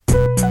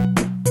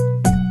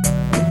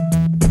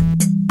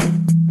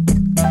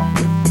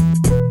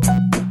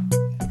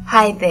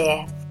Hi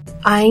there,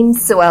 I'm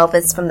Sue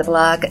Elvis from the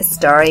blog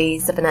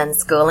Stories of an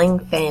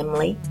Unschooling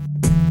Family.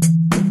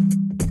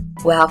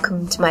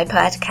 Welcome to my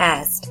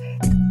podcast.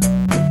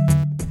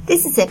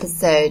 This is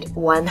episode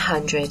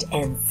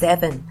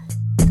 107.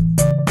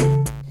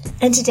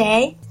 And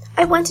today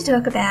I want to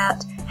talk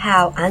about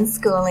how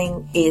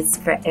unschooling is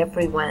for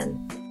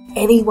everyone.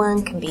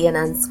 Anyone can be an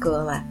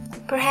unschooler.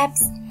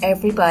 Perhaps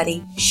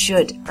everybody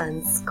should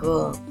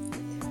unschool.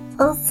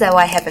 Also,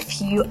 I have a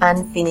few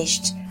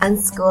unfinished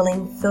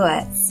unschooling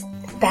thoughts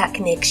about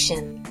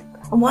connection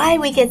and why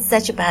we get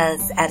such a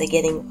buzz out of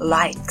getting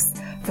likes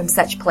from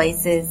such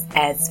places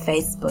as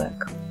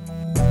Facebook.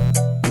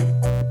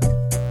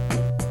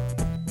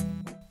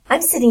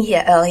 I'm sitting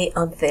here early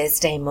on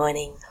Thursday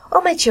morning.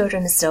 All my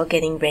children are still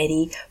getting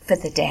ready for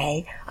the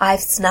day. I've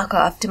snuck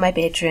off to my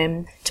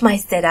bedroom, to my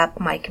setup,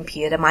 my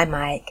computer, my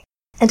mic,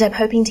 and I'm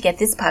hoping to get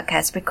this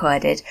podcast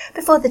recorded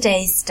before the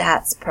day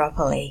starts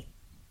properly.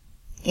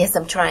 Yes,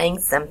 I'm trying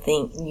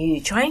something new,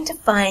 trying to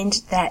find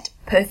that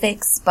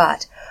perfect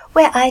spot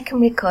where I can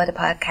record a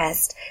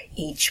podcast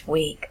each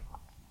week.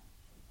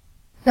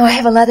 Now, I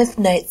have a lot of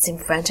notes in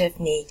front of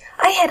me.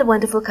 I had a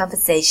wonderful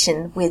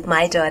conversation with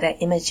my daughter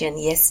Imogen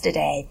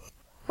yesterday.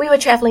 We were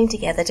traveling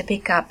together to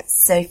pick up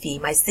Sophie,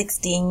 my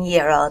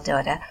 16-year-old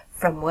daughter,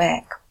 from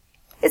work.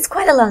 It's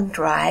quite a long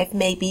drive,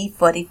 maybe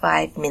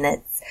 45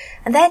 minutes,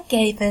 and that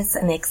gave us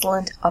an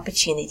excellent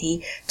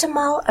opportunity to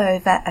mull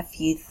over a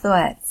few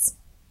thoughts.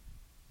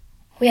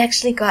 We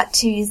actually got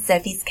to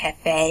Sophie's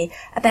Cafe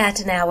about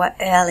an hour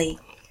early.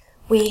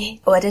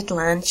 We ordered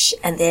lunch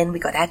and then we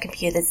got our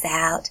computers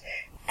out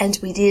and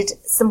we did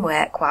some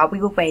work while we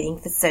were waiting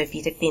for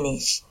Sophie to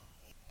finish.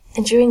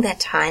 And during that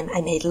time I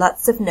made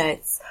lots of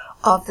notes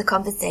of the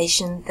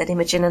conversation that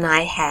Imogen and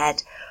I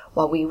had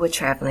while we were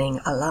travelling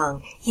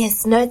along.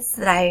 Yes, notes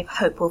that I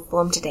hope will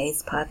form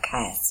today's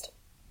podcast.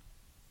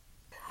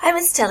 I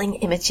was telling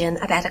Imogen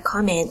about a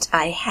comment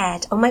I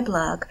had on my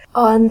blog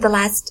on the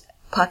last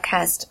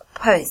podcast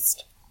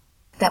post.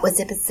 That was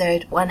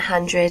episode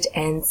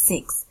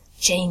 106,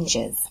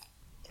 Changes.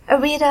 A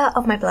reader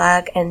of my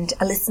blog and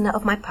a listener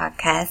of my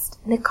podcast,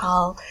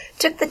 Nicole,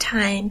 took the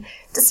time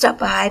to stop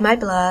by my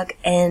blog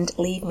and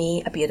leave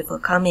me a beautiful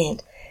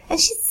comment. And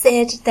she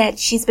said that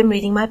she's been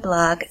reading my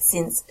blog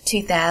since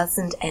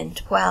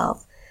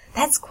 2012.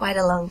 That's quite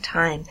a long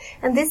time.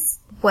 And this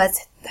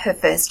was her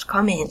first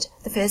comment,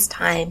 the first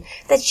time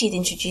that she'd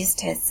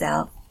introduced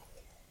herself.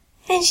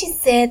 And she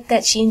said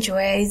that she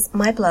enjoys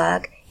my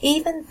blog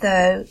even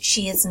though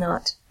she is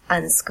not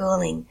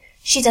unschooling.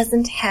 She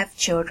doesn't have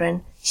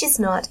children. She's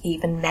not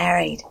even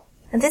married.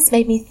 And this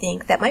made me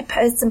think that my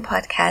posts and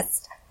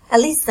podcasts, at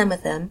least some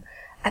of them,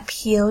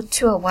 appeal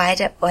to a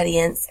wider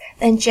audience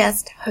than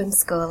just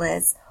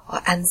homeschoolers or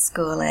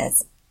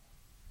unschoolers.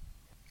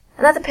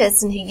 Another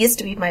person who used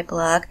to read my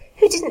blog,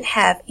 who didn't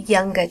have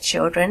younger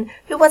children,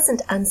 who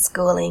wasn't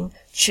unschooling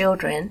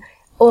children,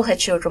 all her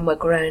children were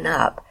grown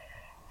up,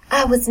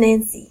 was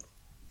Nancy.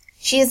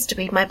 She used to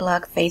read my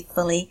blog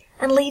faithfully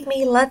and leave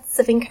me lots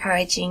of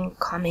encouraging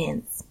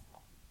comments.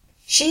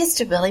 She used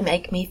to really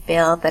make me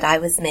feel that I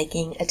was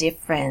making a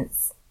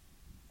difference.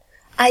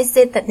 I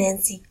said that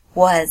Nancy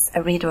was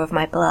a reader of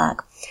my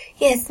blog.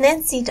 Yes,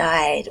 Nancy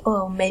died,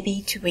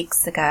 maybe 2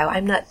 weeks ago.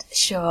 I'm not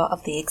sure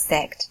of the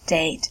exact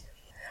date.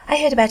 I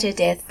heard about her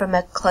death from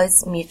a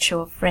close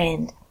mutual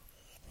friend.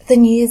 The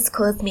news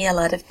caused me a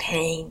lot of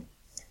pain,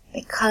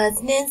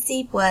 because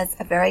Nancy was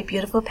a very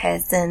beautiful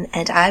person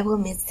and I will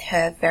miss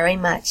her very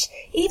much,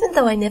 even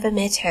though I never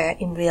met her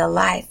in real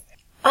life.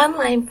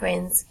 Online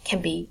friends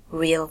can be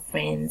real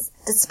friends,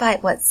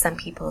 despite what some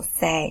people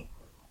say.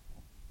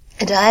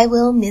 And I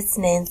will miss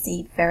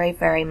Nancy very,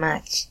 very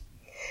much.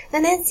 Now,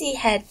 Nancy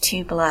had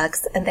 2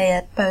 blogs and they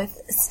are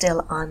both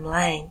still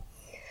online.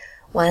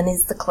 One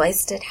is The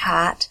Cloistered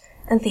Heart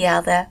and the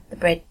other, The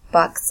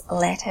Breadbox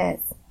Letters.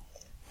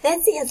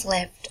 Nancy has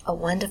left a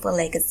wonderful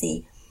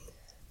legacy.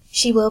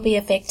 She will be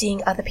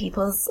affecting other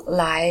people's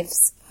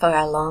lives for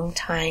a long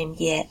time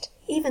yet,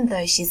 even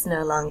though she's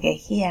no longer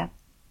here.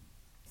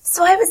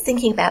 So I was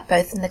thinking about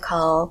both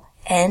Nicole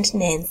and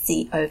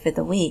Nancy over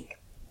the week.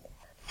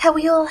 How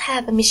we all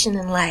have a mission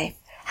in life,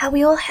 how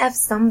we all have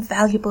some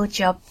valuable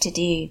job to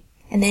do,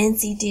 and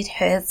Nancy did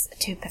hers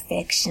to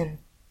perfection.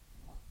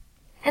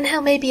 And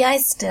how maybe I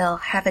still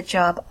have a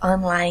job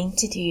online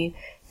to do,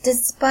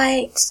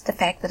 despite the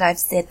fact that I've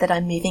said that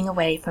I'm moving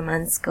away from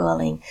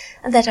unschooling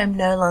and that I'm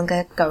no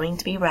longer going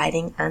to be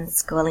writing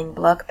unschooling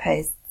blog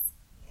posts.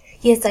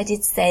 Yes, I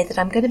did say that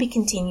I'm going to be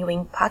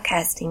continuing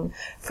podcasting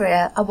for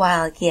a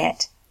while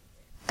yet,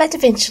 but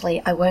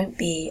eventually I won't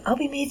be. I'll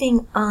be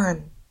moving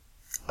on.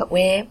 But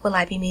where will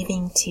I be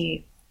moving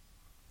to?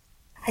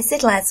 I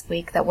said last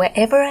week that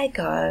wherever I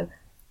go,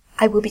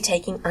 I will be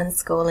taking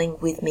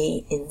unschooling with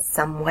me in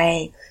some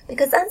way,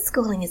 because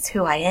unschooling is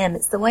who I am.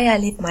 It's the way I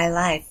live my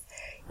life.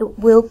 It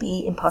will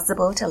be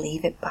impossible to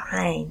leave it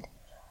behind.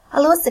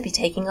 I'll also be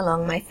taking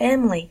along my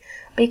family,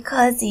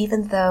 because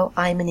even though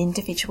I'm an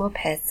individual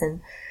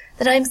person,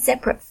 that I'm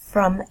separate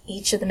from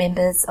each of the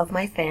members of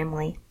my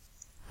family,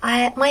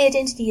 my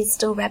identity is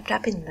still wrapped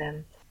up in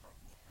them.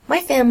 My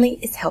family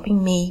is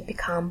helping me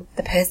become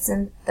the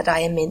person that I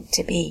am meant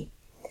to be.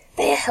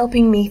 They are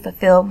helping me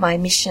fulfill my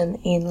mission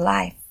in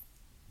life.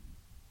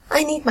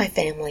 I need my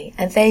family,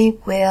 and they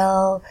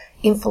will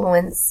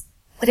influence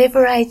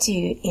whatever I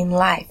do in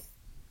life.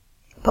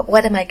 But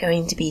what am I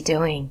going to be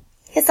doing?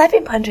 Yes, I've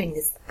been pondering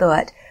this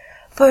thought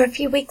for a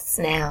few weeks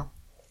now.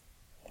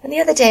 And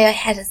the other day I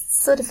had a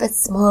sort of a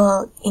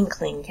small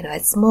inkling, a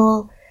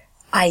small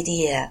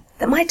idea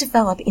that might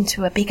develop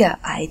into a bigger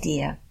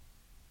idea.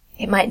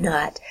 It might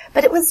not,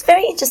 but it was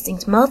very interesting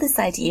to mull this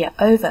idea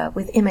over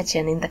with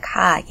Imogen in the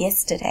car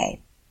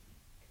yesterday.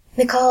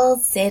 Nicole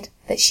said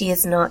that she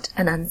is not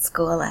an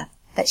unschooler,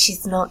 that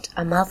she's not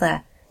a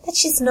mother, that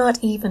she's not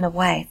even a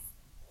wife,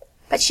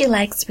 but she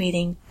likes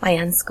reading my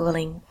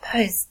unschooling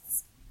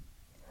posts.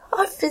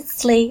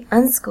 Obviously,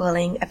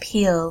 unschooling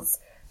appeals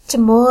to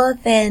more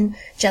than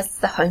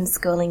just the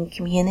homeschooling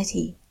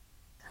community.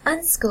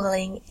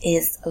 Unschooling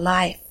is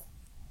life.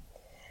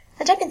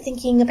 And I've been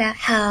thinking about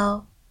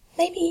how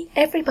maybe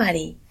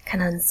everybody can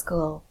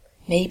unschool.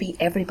 Maybe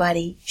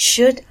everybody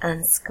should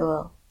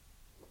unschool.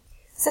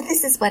 So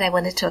this is what I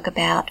want to talk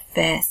about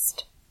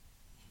first.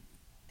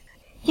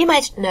 You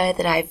might know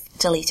that I've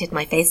deleted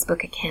my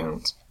Facebook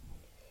account.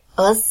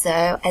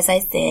 Also, as I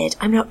said,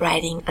 I'm not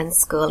writing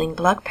unschooling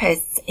blog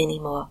posts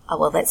anymore. Oh,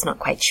 well, that's not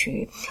quite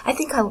true. I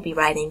think I will be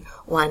writing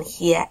one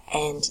here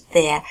and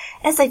there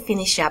as I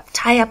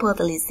tie up all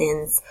the loose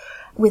ends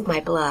with my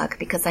blog,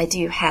 because I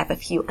do have a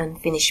few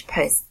unfinished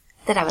posts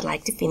that I would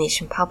like to finish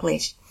and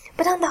publish.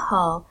 But on the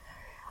whole,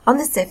 on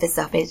the surface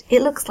of it,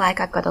 it looks like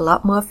I've got a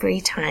lot more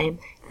free time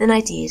than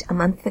I did a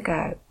month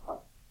ago.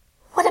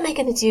 What am I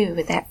going to do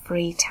with that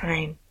free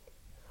time?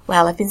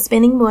 Well, I've been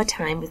spending more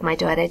time with my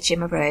daughter,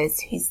 Gemma Rose,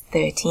 who's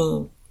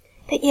 13.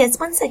 But yes,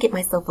 once I get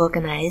myself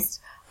organized,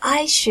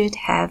 I should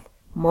have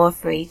more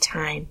free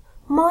time,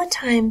 more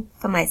time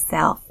for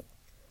myself.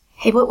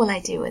 Hey, what will I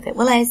do with it?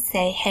 Will I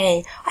say,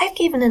 hey, I've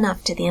given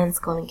enough to the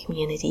unschooling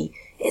community.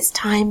 It's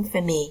time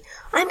for me.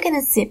 I'm going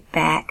to sit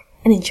back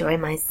and enjoy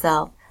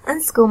myself,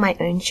 unschool my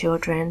own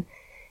children,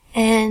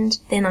 and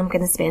then I'm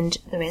going to spend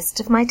the rest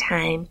of my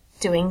time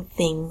doing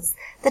things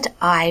that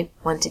I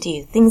want to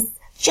do, things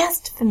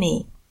just for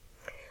me.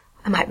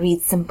 I might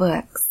read some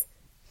books,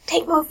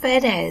 take more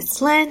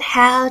photos, learn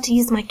how to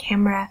use my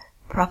camera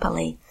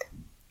properly,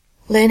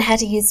 learn how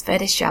to use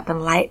Photoshop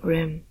and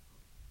Lightroom.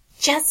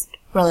 Just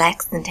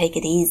relax and take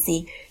it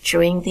easy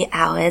during the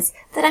hours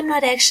that I'm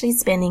not actually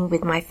spending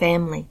with my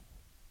family.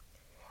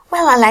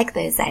 Well, I like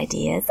those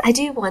ideas. I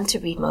do want to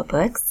read more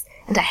books,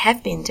 and I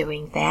have been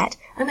doing that,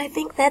 and I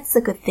think that's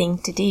a good thing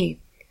to do.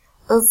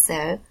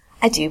 Also,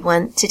 I do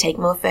want to take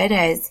more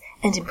photos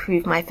and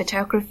improve my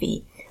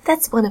photography.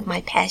 That's one of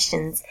my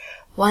passions,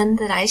 one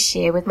that I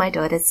share with my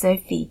daughter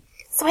Sophie.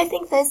 So I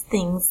think those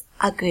things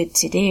are good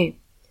to do.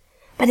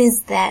 But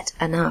is that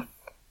enough?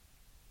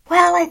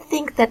 Well, I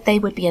think that they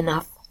would be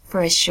enough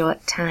for a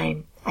short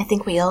time. I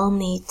think we all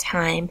need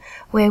time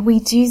where we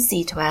do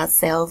see to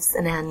ourselves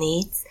and our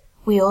needs.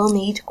 We all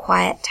need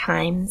quiet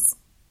times,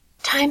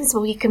 times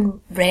where we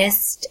can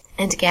rest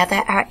and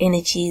gather our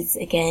energies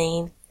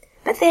again.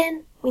 But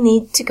then we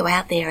need to go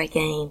out there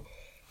again,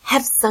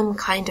 have some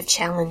kind of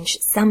challenge,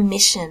 some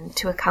mission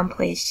to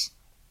accomplish.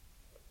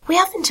 We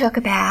often talk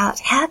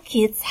about how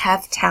kids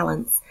have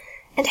talents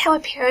and how a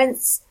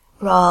parent's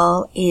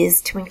role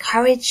is to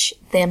encourage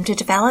them to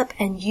develop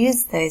and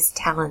use those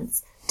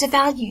talents, to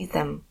value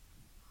them,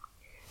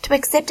 to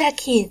accept our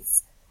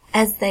kids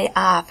as they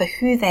are, for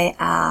who they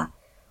are,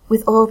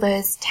 with all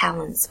those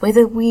talents,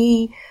 whether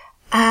we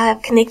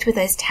connect with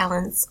those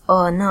talents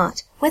or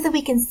not, whether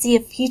we can see a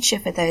future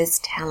for those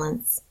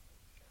talents.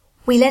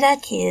 We let our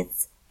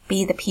kids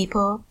be the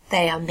people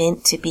they are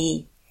meant to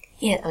be,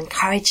 yet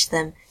encourage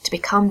them to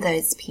become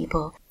those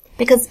people,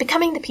 because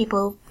becoming the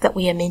people that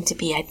we are meant to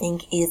be, I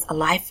think, is a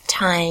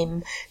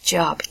lifetime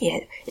job,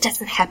 yet it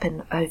doesn't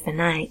happen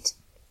overnight.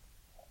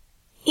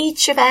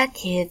 Each of our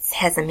kids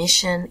has a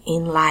mission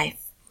in life.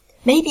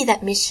 Maybe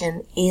that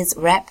mission is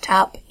wrapped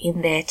up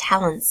in their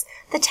talents,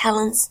 the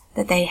talents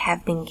that they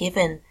have been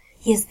given.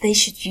 Yes, they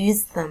should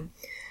use them.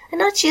 And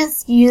not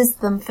just use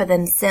them for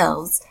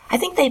themselves. I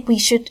think that we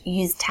should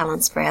use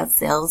talents for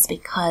ourselves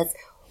because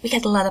we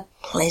get a lot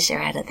of pleasure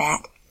out of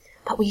that.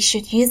 But we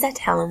should use our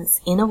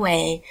talents in a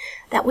way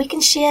that we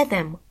can share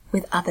them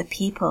with other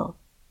people.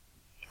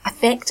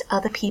 Affect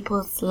other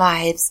people's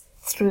lives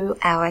through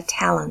our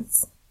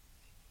talents.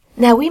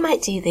 Now, we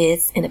might do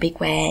this in a big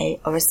way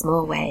or a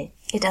small way.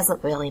 It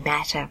doesn't really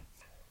matter.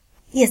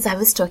 Yes, I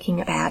was talking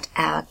about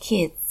our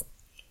kids.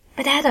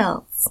 But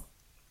adults,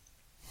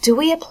 do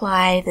we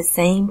apply the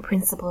same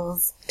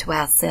principles to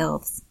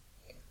ourselves?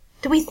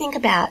 Do we think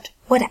about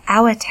what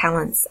our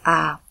talents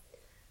are,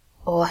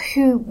 or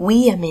who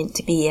we are meant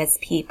to be as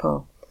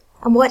people,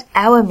 and what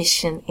our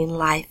mission in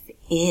life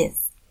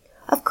is?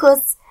 Of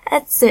course,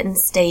 at certain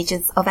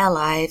stages of our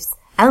lives,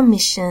 our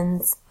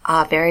missions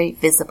are very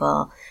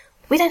visible.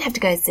 We don't have to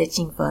go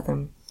searching for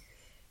them.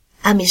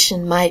 Our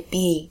mission might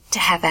be to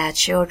have our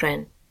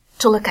children,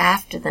 to look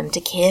after them,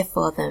 to care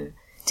for them,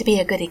 to be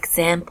a good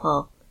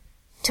example,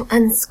 to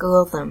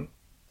unschool them.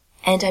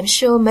 And I'm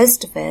sure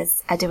most of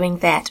us are doing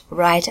that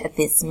right at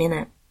this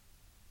minute.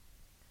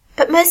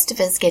 But most of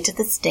us get to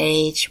the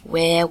stage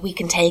where we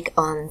can take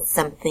on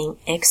something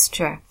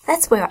extra.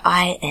 That's where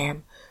I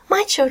am.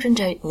 My children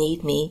don't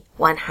need me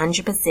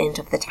 100%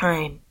 of the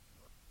time.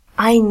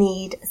 I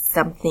need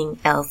something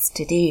else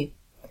to do.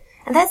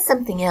 And that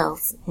something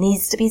else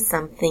needs to be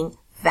something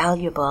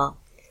valuable,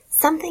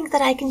 something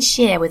that I can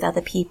share with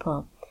other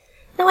people.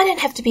 Now, I don't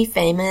have to be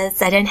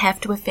famous, I don't have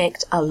to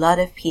affect a lot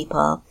of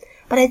people,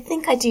 but I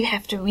think I do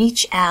have to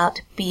reach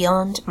out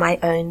beyond my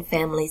own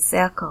family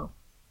circle.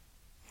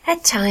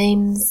 At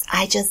times,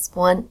 I just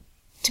want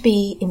to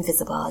be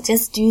invisible,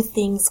 just do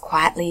things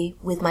quietly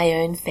with my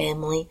own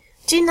family,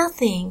 do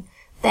nothing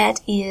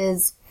that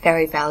is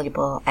very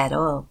valuable at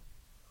all.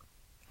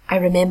 I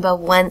remember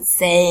once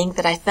saying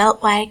that I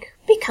felt like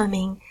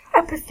becoming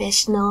a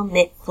professional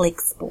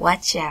Netflix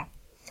watcher.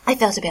 I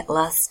felt a bit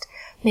lost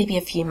maybe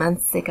a few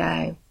months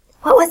ago.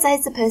 What was I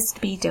supposed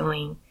to be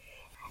doing?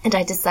 And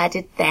I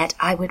decided that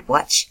I would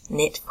watch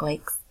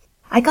Netflix.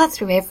 I got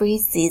through every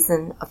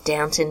season of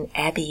Downton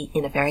Abbey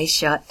in a very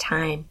short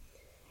time.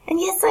 And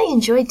yes, I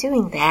enjoyed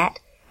doing that,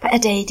 but a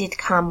day did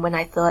come when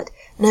I thought,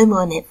 no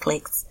more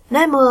Netflix,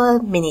 no more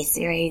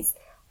miniseries.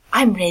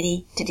 I'm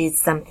ready to do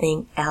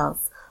something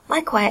else.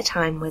 My quiet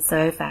time was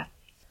over.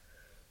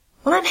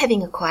 Well, I'm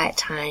having a quiet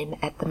time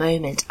at the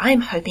moment.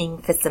 I'm hoping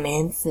for some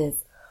answers.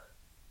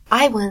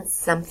 I want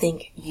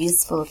something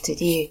useful to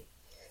do.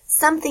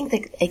 Something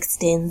that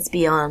extends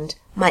beyond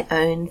my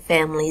own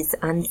family's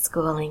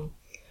unschooling.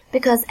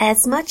 Because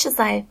as much as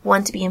I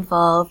want to be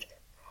involved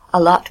a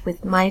lot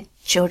with my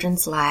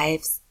children's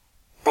lives,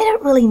 they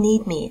don't really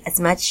need me as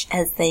much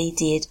as they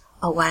did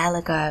a while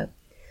ago.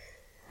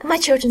 And my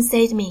children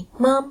say to me,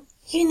 Mom,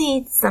 you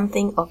need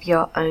something of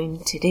your own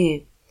to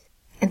do.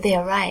 And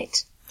they're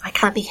right. I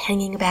can't be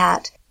hanging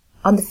about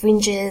on the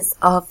fringes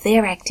of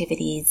their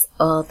activities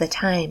all the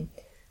time.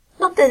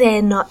 Not that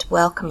they're not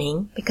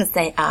welcoming, because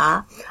they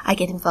are. I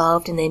get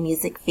involved in their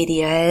music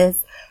videos.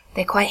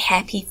 They're quite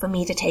happy for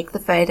me to take the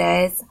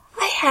photos.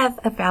 I have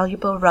a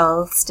valuable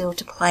role still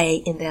to play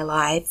in their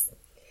lives,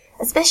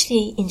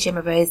 especially in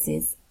Gemma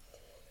Rose's.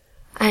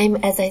 I'm,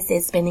 as I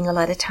said, spending a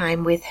lot of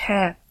time with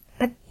her.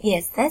 But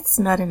yes, that's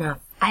not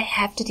enough. I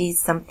have to do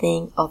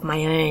something of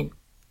my own.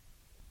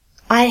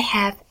 I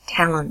have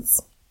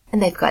talents,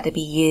 and they've got to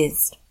be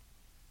used.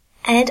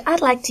 And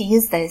I'd like to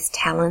use those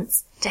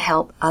talents to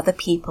help other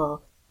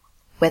people,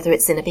 whether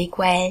it's in a big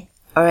way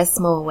or a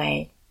small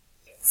way.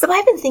 So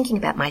I've been thinking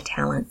about my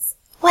talents.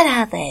 What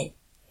are they?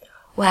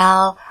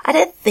 Well, I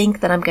don't think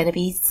that I'm going to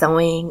be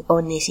sewing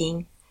or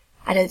knitting.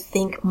 I don't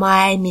think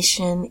my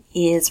mission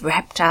is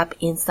wrapped up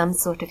in some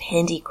sort of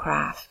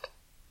handicraft.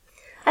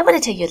 I want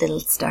to tell you a little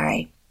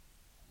story.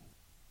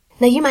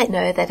 Now, you might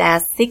know that our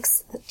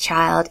 6th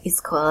child is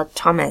called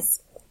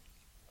Thomas,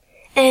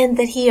 and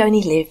that he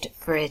only lived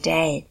for a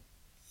day.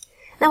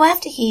 Now,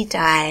 after he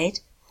died,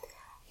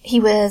 he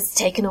was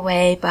taken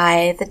away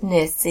by the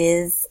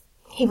nurses.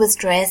 He was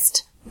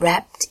dressed,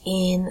 wrapped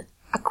in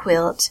a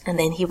quilt, and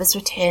then he was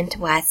returned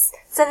to us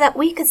so that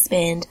we could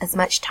spend as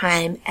much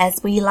time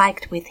as we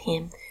liked with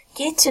him,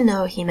 get to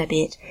know him a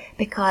bit,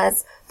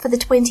 because for the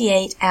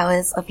 28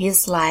 hours of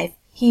his life,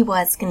 he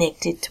was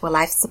connected to a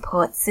life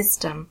support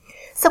system.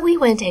 So we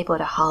weren't able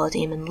to hold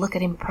him and look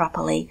at him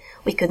properly.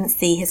 We couldn't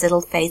see his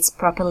little face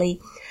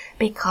properly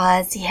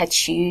because he had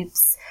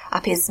tubes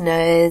up his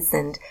nose,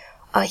 and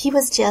he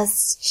was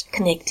just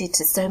connected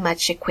to so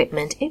much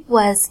equipment. It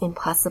was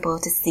impossible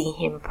to see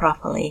him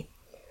properly.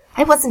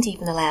 I wasn't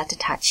even allowed to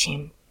touch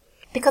him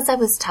because I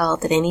was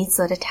told that any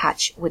sort of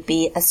touch would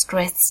be a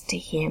stress to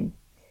him.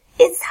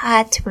 It's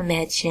hard to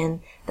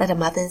imagine that a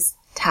mother's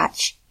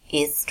touch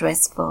is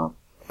stressful.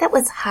 That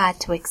was hard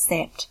to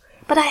accept,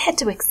 but I had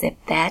to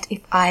accept that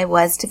if I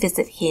was to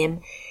visit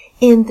him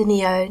in the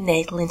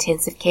neonatal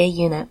intensive care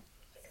unit.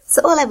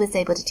 So all I was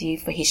able to do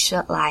for his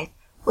short life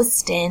was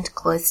stand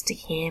close to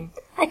him.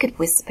 I could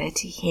whisper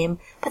to him,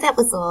 but that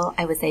was all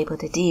I was able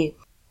to do.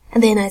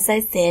 And then, as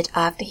I said,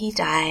 after he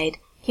died,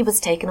 he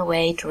was taken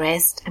away,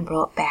 dressed, and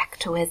brought back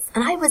to us,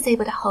 and I was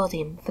able to hold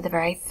him for the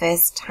very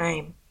first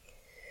time.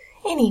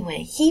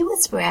 Anyway, he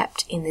was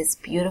wrapped in this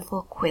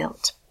beautiful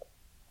quilt.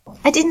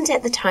 I didn't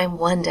at the time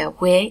wonder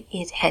where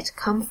it had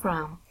come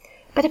from,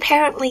 but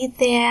apparently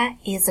there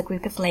is a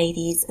group of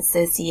ladies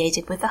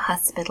associated with the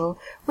hospital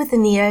with the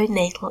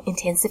neonatal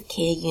intensive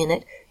care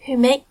unit who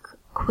make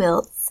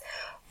quilts,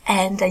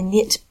 and they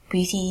knit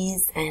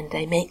booties, and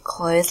they make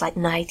clothes like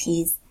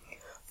nighties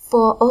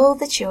for all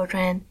the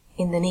children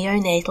in the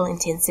neonatal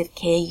intensive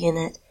care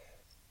unit.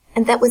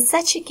 And that was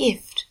such a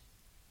gift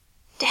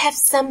to have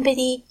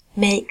somebody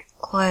make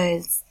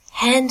clothes,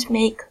 hand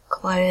make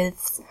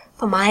clothes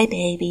for my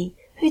baby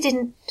who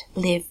didn't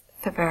live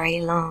for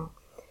very long.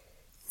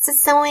 So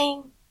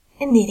sewing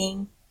and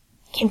knitting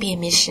can be a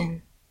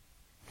mission.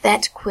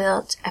 That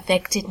quilt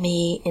affected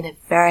me in a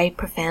very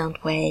profound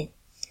way.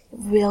 It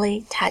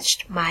really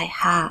touched my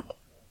heart.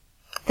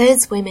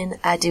 Those women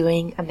are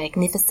doing a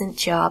magnificent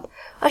job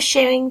of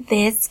sharing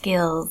their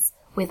skills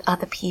with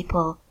other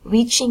people,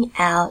 reaching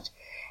out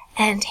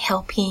and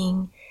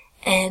helping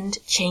and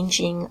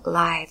changing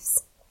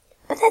lives.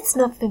 But that's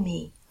not for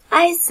me.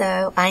 I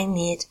sew, I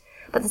knit,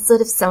 but the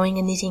sort of sewing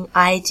and knitting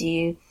I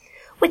do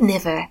would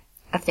never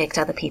affect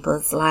other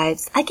people's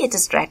lives. I get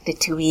distracted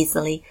too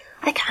easily.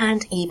 I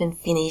can't even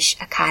finish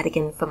a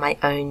cardigan for my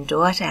own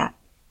daughter.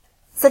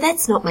 So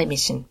that's not my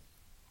mission.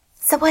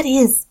 So what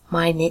is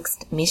my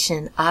next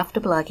mission after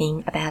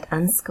blogging about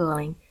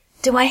unschooling?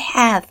 Do I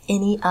have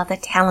any other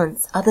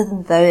talents other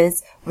than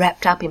those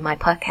wrapped up in my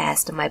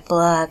podcast and my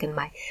blog and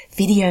my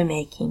video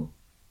making?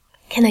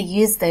 Can I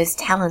use those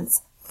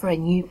talents for a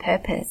new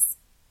purpose?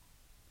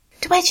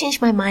 Do I change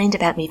my mind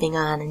about moving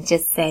on and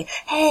just say,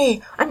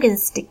 hey, I'm going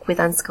to stick with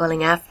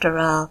unschooling after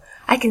all.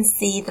 I can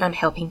see that I'm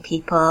helping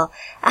people.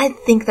 I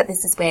think that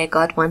this is where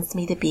God wants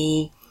me to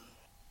be.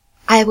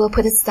 I will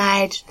put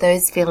aside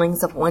those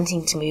feelings of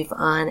wanting to move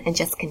on and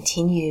just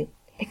continue,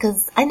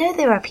 because I know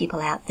there are people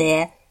out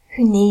there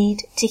who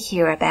need to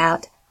hear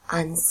about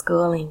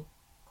unschooling.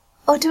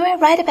 Or do I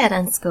write about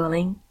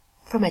unschooling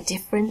from a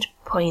different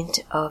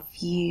point of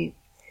view?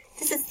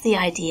 This is the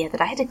idea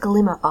that I had a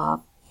glimmer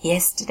of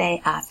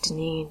yesterday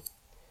afternoon.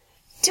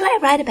 Do I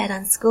write about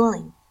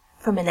unschooling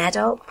from an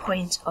adult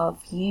point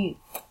of view?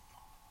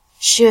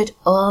 Should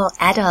all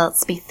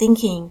adults be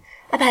thinking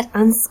about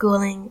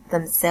unschooling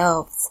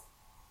themselves?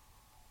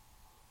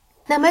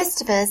 Now,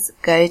 most of us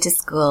go to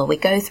school. We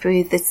go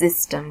through the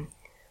system.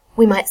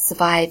 We might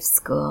survive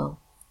school.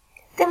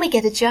 Then we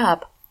get a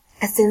job,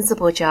 a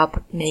sensible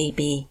job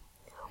maybe.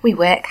 We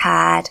work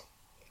hard.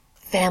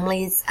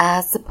 Families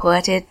are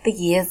supported. The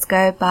years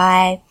go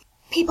by.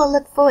 People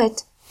look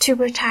forward to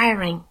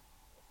retiring.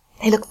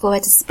 They look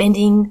forward to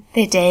spending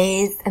their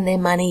days and their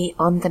money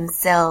on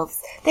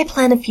themselves. They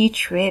plan a few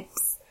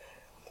trips.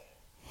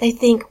 They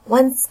think,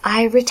 once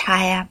I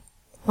retire,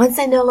 once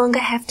I no longer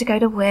have to go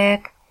to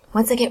work,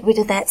 once I get rid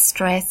of that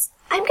stress,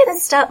 I'm going to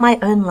start my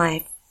own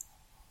life.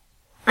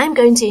 I'm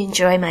going to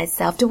enjoy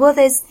myself, do all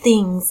those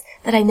things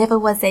that I never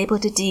was able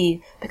to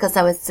do because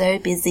I was so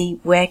busy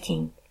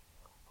working.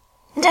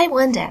 And I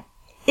wonder,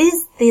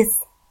 is this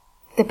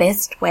the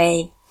best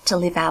way to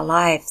live our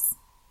lives?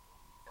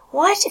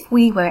 What if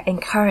we were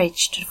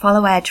encouraged to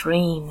follow our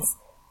dreams,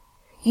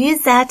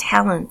 use our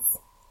talents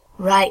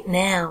right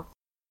now?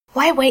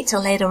 Why wait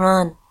till later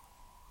on?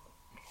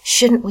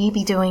 Shouldn't we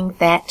be doing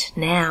that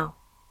now?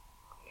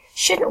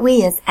 Shouldn't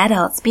we as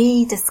adults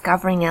be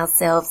discovering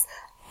ourselves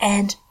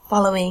and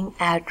following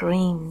our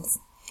dreams,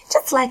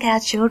 just like our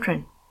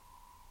children?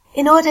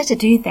 In order to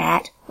do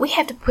that, we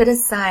have to put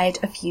aside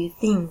a few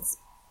things.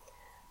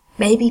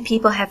 Maybe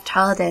people have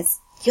told us,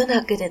 you're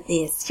not good at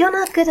this, you're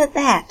not good at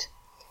that.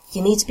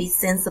 You need to be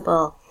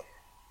sensible.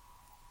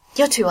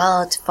 You're too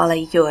old to follow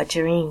your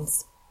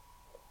dreams.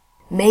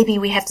 Maybe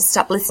we have to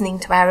stop listening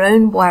to our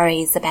own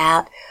worries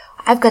about,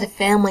 I've got a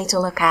family to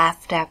look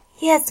after.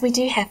 Yes, we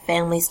do have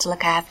families to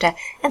look after,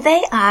 and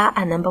they are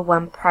our number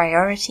one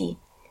priority.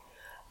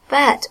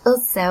 But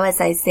also,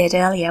 as I said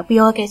earlier, we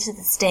all get to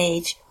the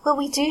stage where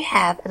we do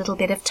have a little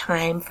bit of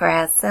time for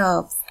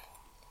ourselves.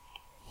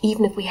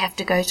 Even if we have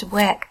to go to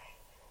work,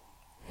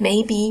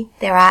 maybe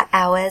there are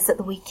hours at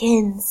the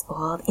weekends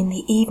or in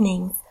the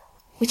evenings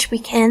which we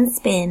can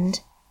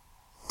spend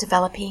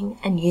developing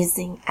and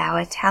using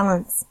our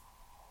talents.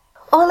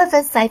 All of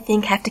us, I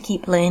think, have to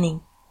keep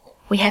learning.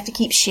 We have to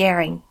keep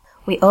sharing.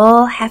 We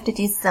all have to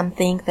do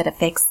something that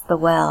affects the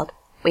world.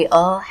 We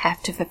all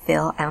have to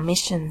fulfill our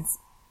missions.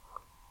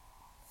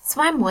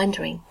 So I'm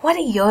wondering, what are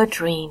your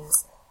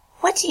dreams?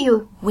 What do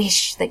you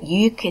wish that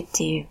you could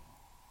do?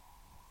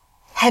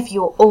 Have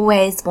you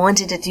always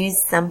wanted to do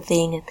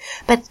something,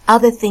 but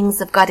other things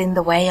have got in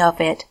the way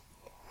of it?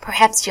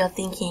 Perhaps you're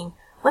thinking,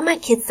 when my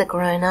kids are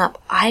grown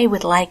up, I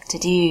would like to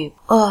do,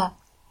 or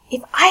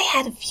if I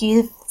had a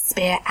few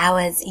spare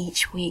hours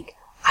each week,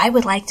 I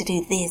would like to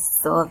do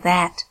this or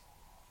that.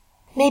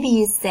 Maybe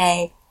you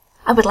say,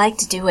 I would like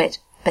to do it,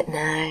 but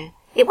no,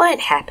 it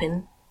won't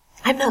happen.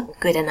 I'm not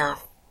good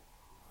enough.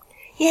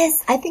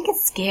 Yes, I think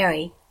it's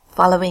scary,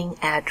 following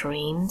our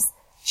dreams,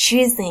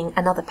 choosing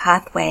another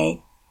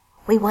pathway.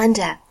 We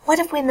wonder, what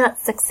if we're not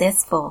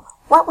successful?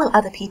 What will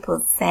other people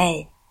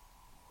say?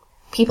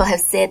 People have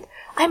said,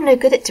 I'm no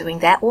good at doing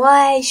that.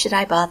 Why should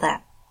I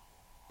bother?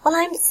 Well,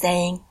 I'm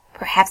saying,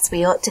 perhaps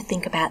we ought to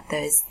think about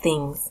those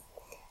things.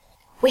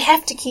 We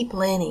have to keep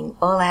learning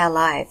all our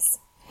lives.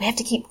 We have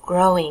to keep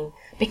growing,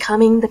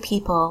 becoming the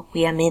people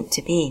we are meant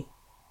to be.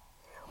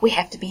 We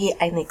have to be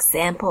an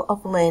example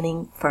of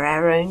learning for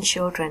our own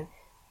children.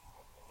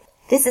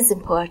 This is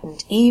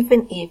important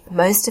even if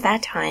most of our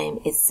time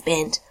is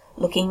spent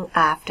looking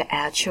after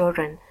our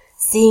children,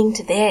 seeing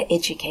to their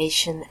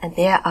education and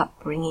their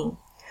upbringing.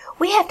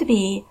 We have to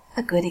be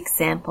a good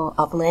example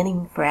of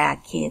learning for our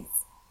kids.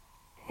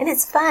 And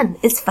it's fun.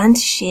 It's fun to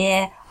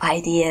share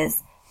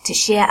ideas, to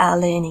share our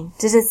learning,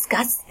 to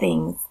discuss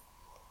things.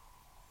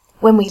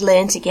 When we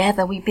learn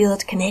together, we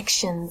build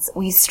connections,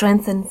 we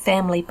strengthen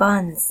family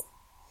bonds.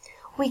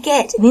 We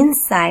get an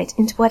insight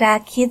into what our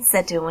kids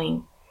are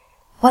doing,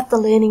 what the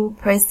learning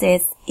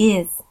process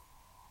is.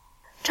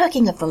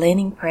 Talking of the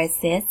learning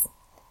process,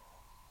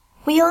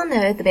 we all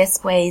know the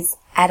best ways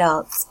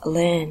adults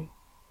learn,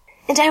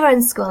 and our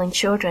unschooling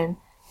children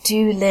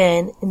do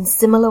learn in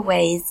similar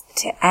ways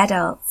to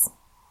adults.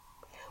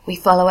 We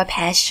follow a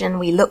passion,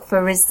 we look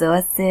for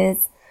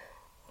resources,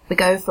 we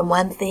go from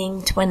one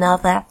thing to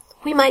another.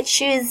 We might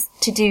choose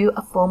to do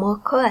a formal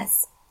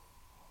course.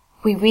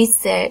 We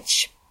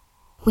research,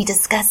 we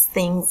discuss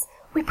things,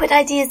 we put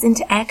ideas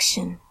into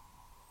action,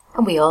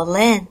 and we all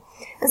learn.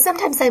 And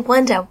sometimes I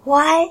wonder,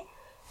 why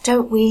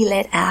don't we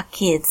let our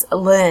kids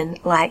learn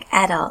like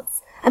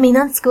adults? I mean,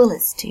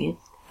 unschoolers too,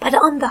 but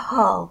on the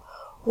whole,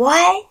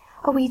 why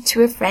are we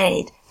too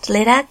afraid to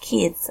let our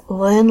kids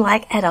learn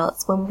like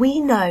adults when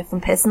we know from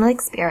personal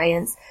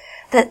experience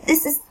that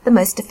this is the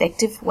most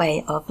effective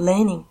way of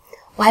learning?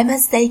 Why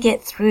must they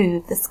get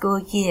through the school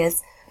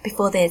years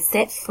before they're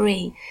set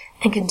free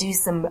and can do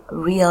some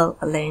real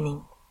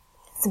learning,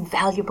 some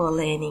valuable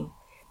learning?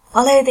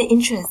 Follow their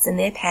interests and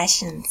their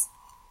passions.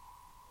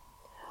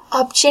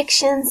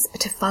 Objections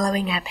to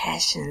following our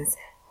passions,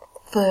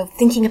 for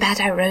thinking about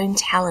our own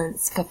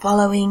talents, for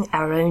following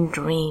our own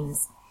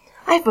dreams.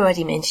 I've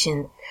already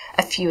mentioned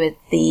a few of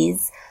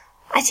these.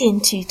 I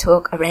tend to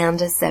talk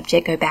around a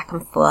subject, go back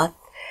and forth.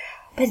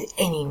 But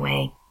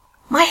anyway,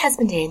 my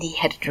husband Andy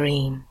had a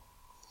dream.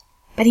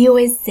 But he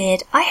always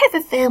said, I have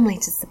a family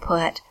to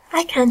support.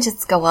 I can't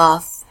just go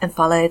off and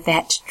follow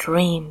that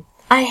dream.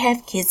 I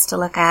have kids to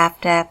look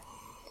after.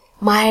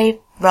 My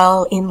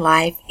role in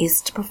life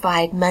is to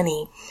provide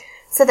money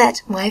so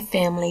that my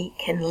family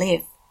can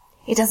live.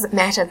 It doesn't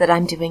matter that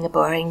I'm doing a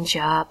boring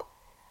job.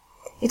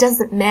 It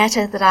doesn't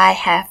matter that I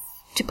have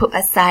to put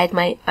aside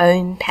my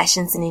own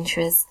passions and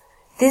interests.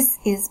 This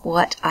is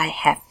what I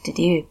have to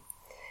do.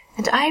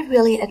 And I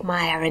really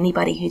admire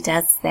anybody who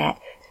does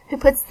that, who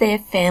puts their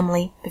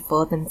family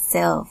before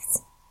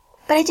themselves.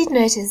 But I did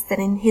notice that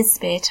in his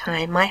spare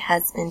time, my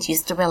husband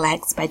used to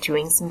relax by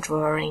doing some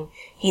drawing.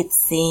 He'd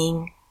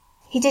sing.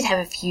 He did have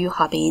a few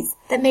hobbies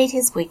that made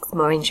his weeks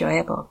more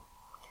enjoyable.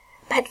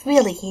 But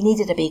really, he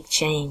needed a big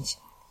change.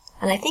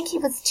 And I think he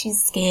was too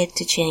scared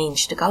to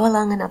change, to go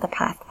along another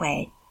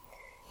pathway.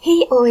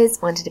 He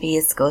always wanted to be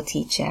a school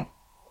teacher,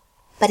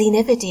 but he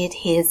never did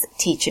his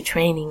teacher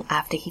training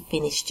after he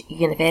finished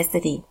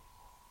university.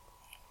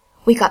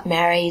 We got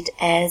married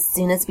as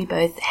soon as we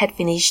both had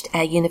finished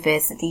our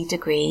university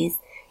degrees.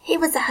 He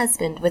was a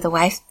husband with a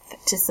wife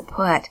to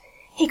support.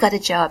 He got a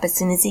job as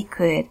soon as he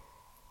could.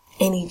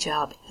 Any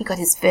job. He got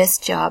his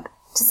first job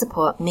to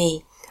support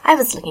me. I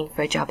was looking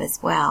for a job as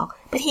well,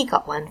 but he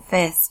got one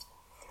first.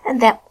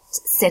 And that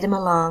set him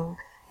along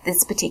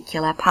this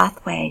particular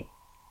pathway.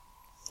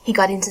 He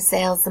got into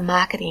sales and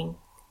marketing,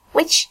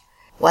 which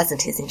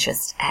wasn't his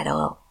interest at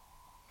all.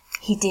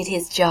 He did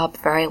his job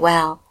very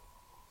well.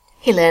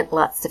 He learnt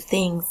lots of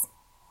things,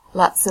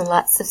 lots and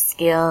lots of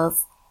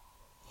skills.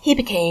 He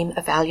became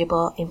a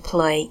valuable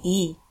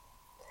employee.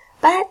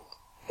 But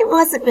it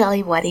wasn't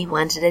really what he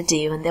wanted to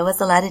do, and there was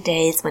a lot of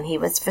days when he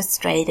was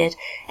frustrated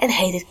and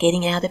hated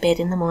getting out of bed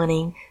in the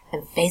morning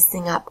and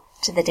facing up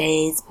to the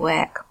day's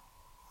work.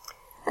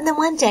 And then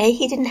one day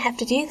he didn't have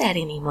to do that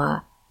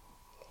anymore.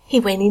 He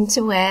went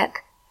into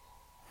work,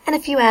 and a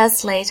few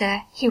hours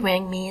later he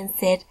rang me and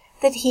said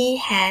that he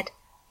had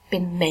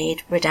been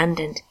made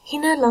redundant. He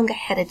no longer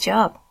had a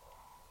job.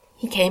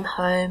 He came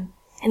home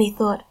and he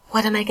thought,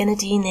 what am I going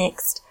to do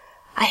next?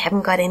 I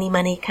haven't got any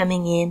money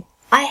coming in.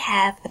 I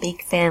have a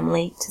big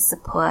family to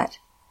support.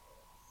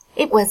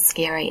 It was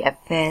scary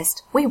at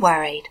first. We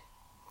worried.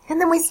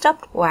 And then we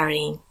stopped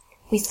worrying.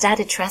 We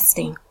started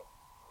trusting.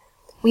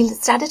 We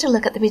started to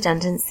look at the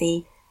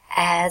redundancy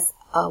as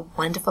a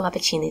wonderful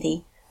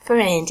opportunity for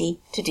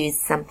Andy to do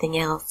something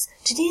else,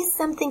 to do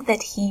something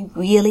that he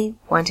really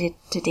wanted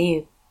to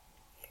do.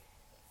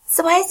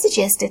 So I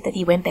suggested that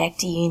he went back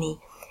to uni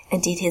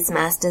and did his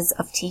Masters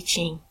of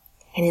Teaching,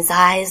 and his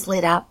eyes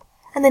lit up,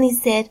 and then he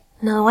said,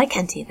 no, I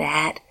can't do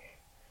that.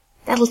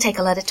 That'll take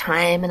a lot of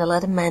time and a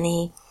lot of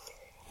money,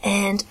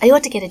 and I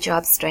ought to get a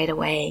job straight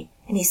away.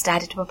 And he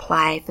started to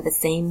apply for the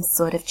same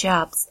sort of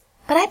jobs.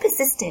 But I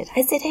persisted.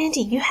 I said,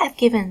 Andy, you have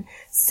given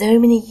so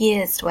many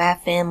years to our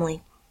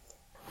family.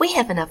 We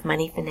have enough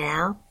money for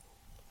now.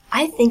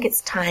 I think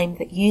it's time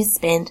that you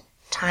spend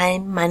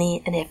time,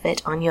 money, and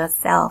effort on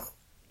yourself.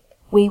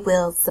 We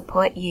will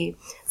support you.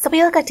 So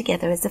we all got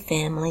together as a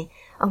family,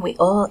 and we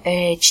all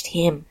urged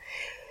him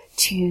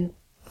to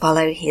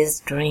follow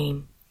his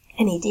dream.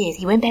 And he did.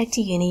 He went back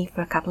to uni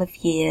for a couple of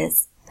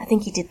years. I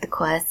think he did the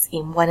course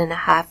in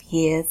 1.5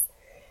 years.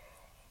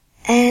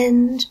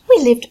 And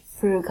we lived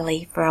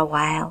frugally for a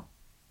while.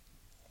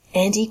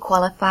 Andy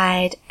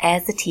qualified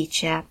as a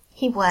teacher.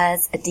 He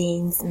was a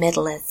Dean's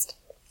medalist.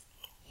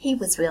 He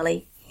was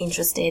really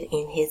interested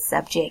in his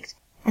subject,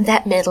 and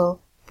that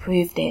medal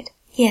proved it.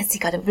 Yes, he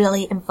got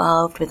really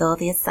involved with all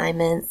the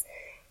assignments.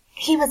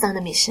 He was on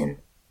a mission.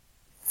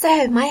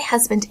 So my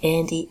husband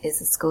Andy is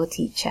a school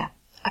teacher,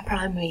 a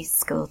primary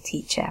school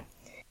teacher.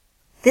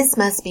 This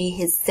must be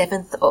his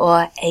 7th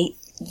or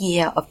 8th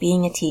year of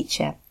being a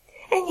teacher.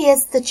 And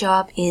yes, the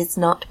job is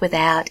not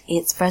without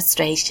its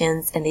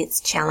frustrations and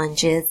its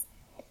challenges.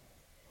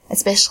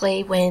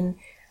 especially when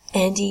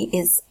Andy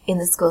is in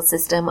the school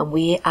system and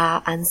we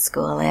are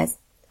unschoolers.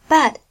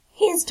 But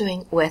he is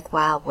doing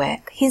worthwhile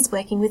work. He's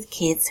working with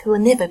kids who will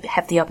never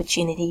have the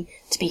opportunity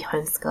to be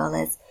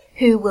homeschoolers,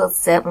 who will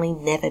certainly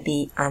never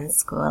be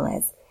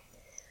unschoolers.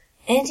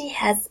 Andy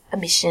has a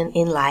mission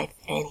in life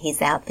and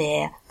he's out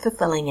there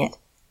fulfilling it.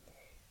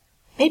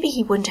 Maybe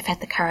he wouldn't have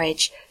had the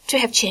courage to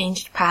have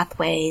changed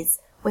pathways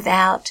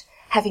without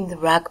having the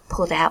rug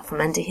pulled out from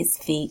under his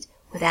feet,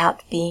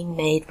 without being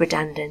made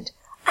redundant.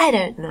 I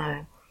don't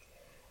know.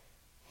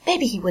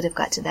 Maybe he would have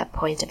got to that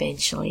point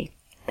eventually.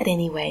 But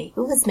anyway, it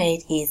was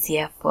made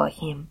easier for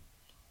him.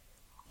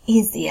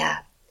 Easier.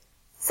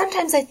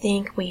 Sometimes I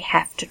think we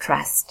have to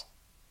trust.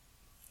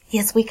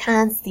 Yes, we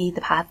can't see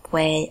the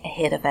pathway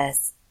ahead of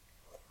us.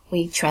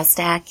 We trust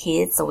our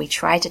kids, or we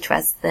try to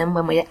trust them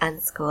when we're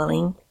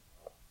unschooling.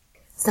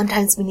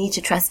 Sometimes we need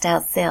to trust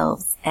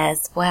ourselves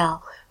as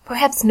well.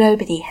 Perhaps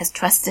nobody has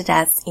trusted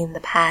us in the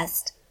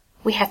past.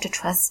 We have to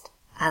trust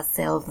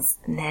ourselves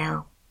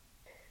now.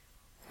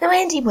 Now,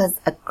 Andy was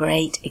a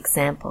great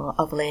example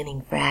of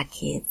learning for our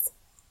kids.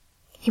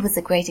 He was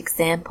a great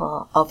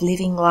example of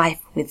living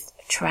life with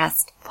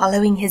trust,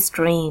 following his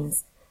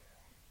dreams.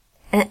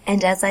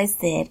 And as I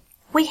said,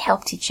 we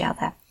helped each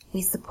other.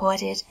 We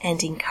supported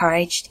and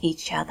encouraged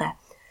each other.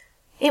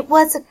 It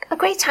was a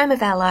great time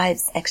of our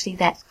lives, actually,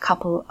 that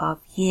couple of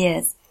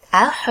years.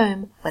 Our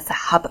home was a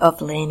hub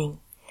of learning.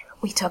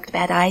 We talked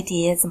about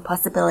ideas and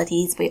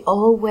possibilities. We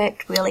all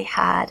worked really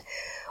hard.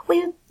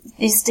 We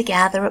used to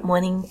gather at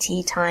morning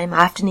tea time,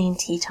 afternoon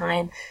tea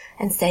time,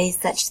 and say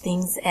such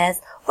things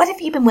as, "What have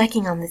you been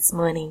working on this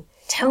morning?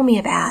 Tell me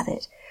about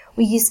it."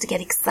 We used to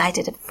get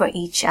excited for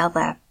each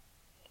other.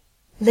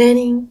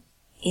 Learning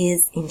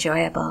is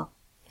enjoyable,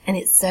 and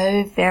it's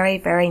so very,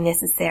 very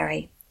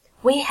necessary.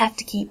 We have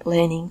to keep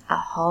learning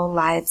our whole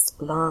lives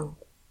long.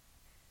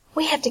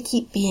 We have to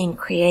keep being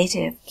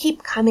creative,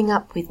 keep coming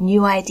up with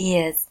new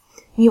ideas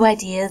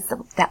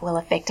that will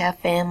affect our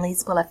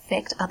families, will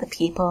affect other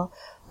people,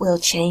 will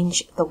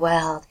change the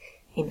world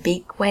in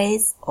big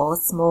ways or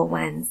small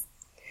ones.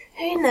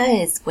 Who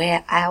knows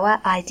where our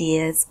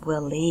ideas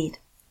will lead?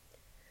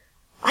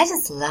 I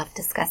just love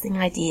discussing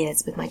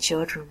ideas with my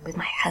children, with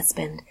my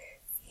husband.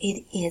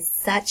 It is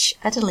such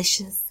a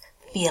delicious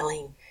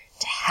feeling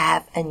to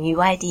have a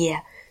new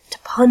idea, to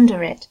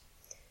ponder it.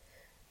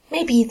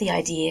 Maybe the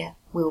idea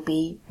will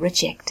be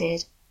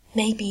rejected.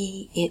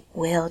 Maybe it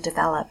will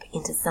develop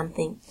into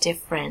something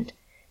different.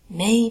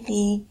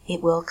 Maybe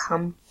it will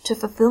come to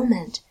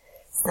fulfillment.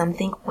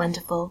 Something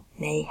wonderful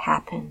may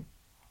happen.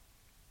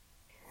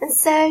 And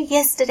so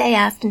yesterday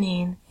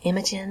afternoon,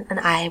 Imogen and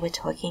I were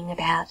talking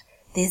about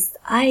this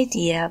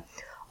idea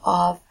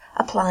of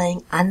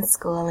applying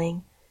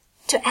unschooling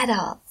to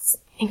adults,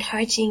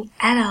 encouraging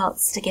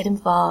adults to get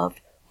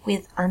involved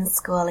with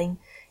unschooling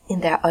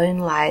in their own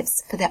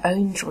lives, for their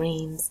own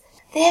dreams,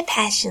 their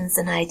passions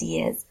and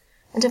ideas.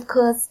 And of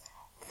course,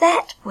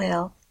 that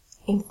will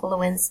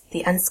influence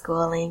the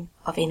unschooling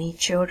of any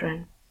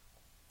children.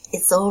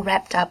 It's all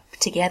wrapped up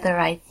together,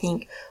 I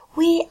think.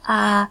 We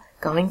are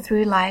going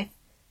through life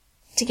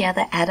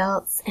together,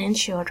 adults and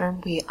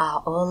children. We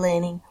are all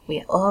learning.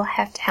 We all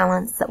have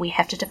talents that we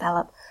have to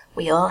develop.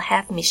 We all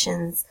have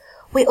missions.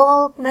 We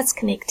all must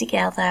connect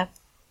together,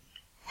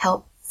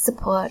 help,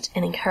 support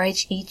and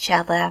encourage each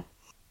other.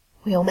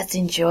 We all must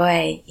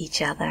enjoy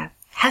each other,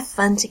 have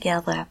fun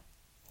together.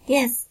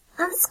 Yes,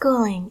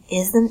 unschooling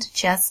isn't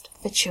just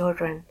for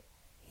children.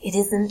 It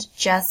isn't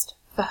just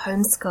for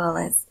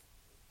homeschoolers.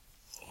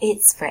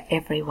 It's for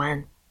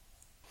everyone.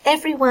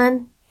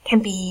 Everyone can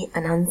be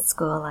an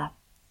unschooler.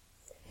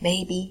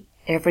 Maybe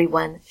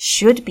everyone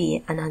should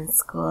be an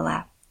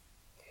unschooler.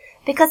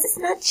 Because it's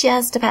not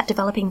just about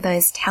developing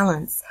those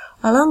talents.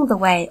 Along the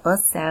way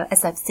also,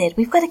 as I've said,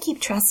 we've got to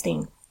keep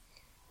trusting.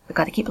 We've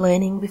got to keep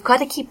learning. We've got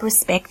to keep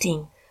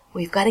respecting.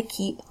 We've got to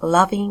keep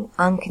loving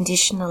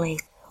unconditionally.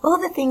 All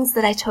the things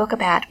that I talk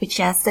about which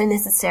are so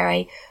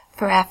necessary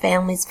for our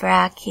families, for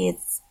our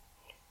kids.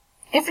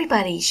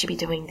 Everybody should be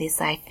doing this,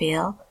 I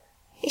feel.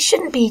 It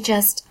shouldn't be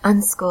just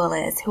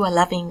unschoolers who are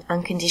loving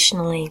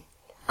unconditionally.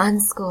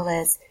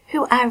 Unschoolers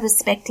who are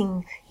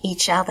respecting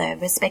each other,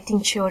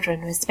 respecting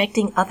children,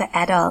 respecting other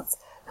adults,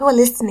 who are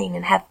listening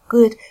and have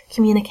good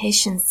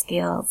communication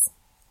skills.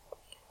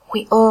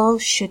 We all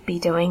should be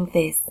doing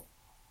this.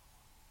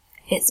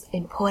 It's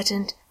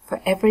important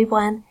for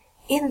everyone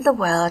in the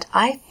world,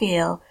 I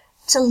feel,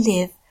 to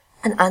live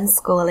an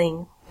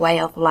unschooling way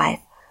of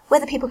life.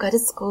 Whether people go to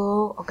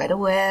school or go to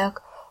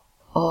work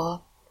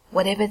or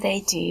whatever they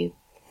do,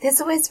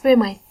 there's always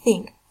room, I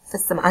think, for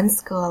some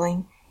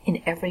unschooling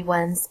in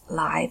everyone's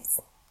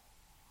lives.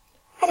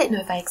 I don't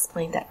know if I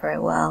explained that very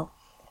well,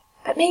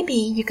 but maybe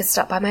you could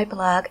stop by my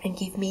blog and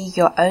give me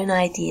your own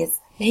ideas.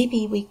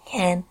 Maybe we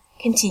can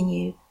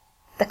continue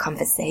the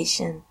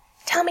conversation.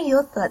 Tell me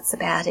your thoughts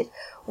about it,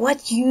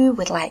 what you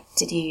would like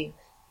to do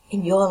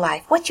in your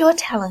life, what your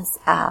talents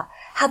are,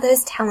 how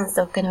those talents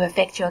are going to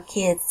affect your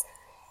kids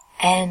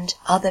and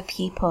other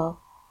people,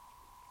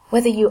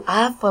 whether you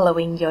are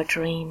following your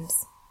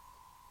dreams.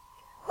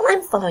 Well,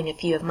 I'm following a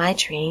few of my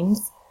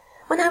dreams.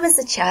 When I was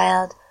a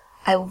child,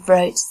 I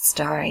wrote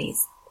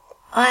stories.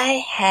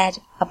 I had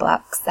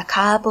a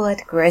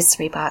cardboard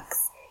grocery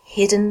box,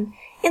 hidden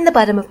in the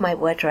bottom of my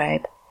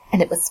wardrobe,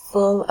 and it was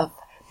full of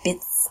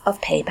bits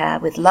of paper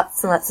with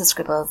lots and lots of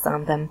scribbles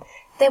on them.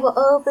 They were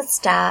all the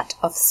start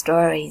of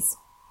stories.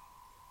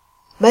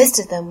 Most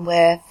of them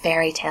were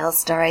fairy tale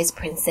stories,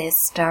 princess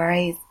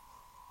stories.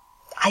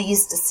 I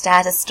used to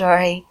start a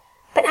story,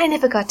 but I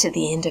never got to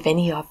the end of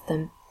any of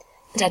them,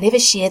 and I never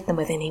shared them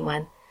with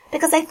anyone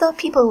because I thought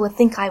people would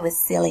think I was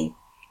silly.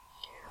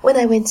 When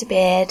I went to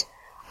bed,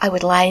 I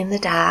would lie in the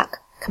dark,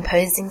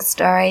 composing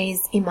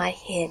stories in my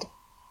head.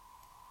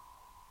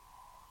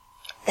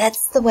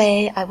 That's the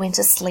way I went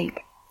to sleep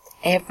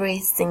every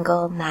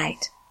single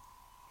night.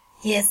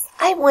 Yes,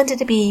 I wanted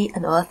to be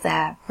an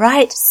author,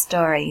 write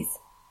stories.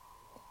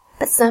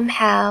 But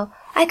somehow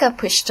I got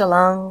pushed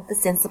along the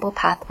sensible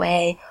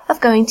pathway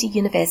of going to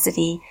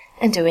university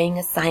and doing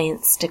a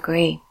science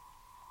degree.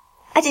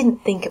 I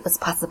didn't think it was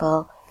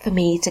possible for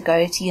me to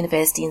go to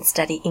university and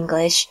study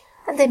English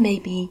and then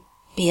maybe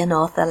be an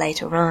author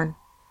later on.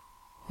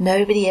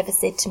 Nobody ever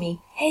said to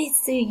me, "Hey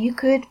Sue, you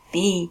could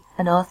be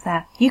an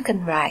author, you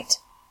can write."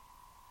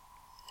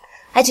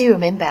 I do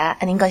remember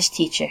an English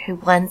teacher who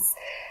once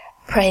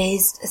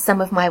praised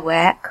some of my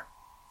work,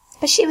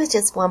 but she was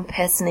just one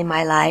person in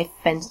my life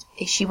and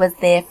she was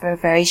there for a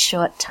very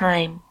short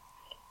time.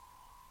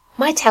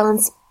 My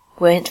talents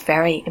weren't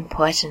very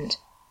important.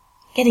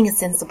 Getting a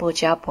sensible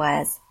job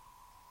was.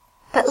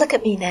 But look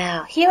at me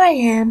now. Here I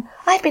am.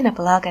 I've been a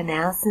blogger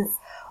now since,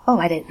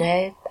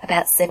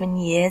 about 7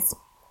 years.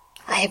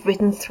 I have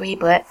written 3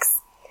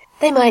 books.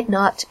 They might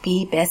not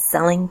be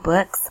best-selling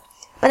books,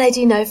 but I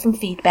do know from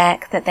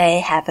feedback that they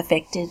have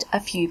affected a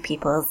few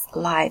people's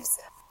lives.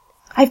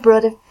 I've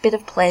brought a bit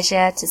of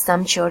pleasure to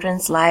some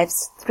children's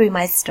lives through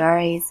my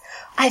stories.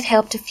 I've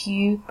helped a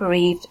few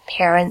bereaved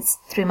parents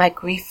through my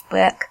grief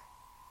book.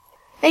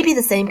 Maybe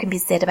the same can be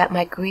said about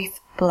my grief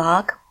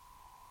blog.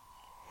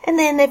 And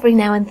then every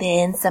now and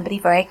then somebody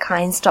very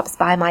kind stops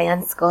by my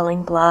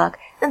unschooling blog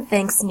and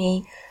thanks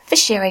me for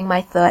sharing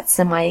my thoughts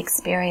and my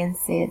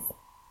experiences.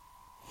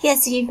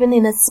 Yes, even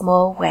in a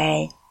small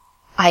way,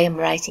 I am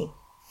writing,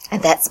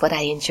 and that's what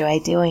I enjoy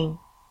doing.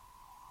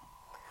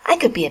 I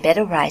could be a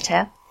better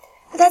writer,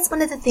 but that's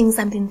one of the things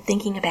I've been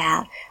thinking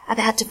about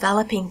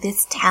developing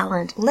this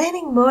talent,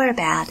 learning more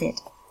about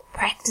it,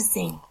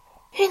 practicing.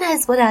 Who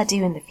knows what I'll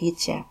do in the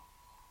future?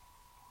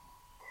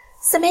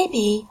 So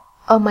maybe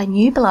on my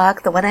new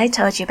blog, the one I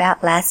told you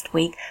about last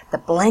week, the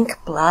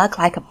blank blog,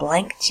 like a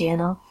blank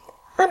journal,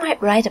 I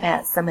might write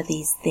about some of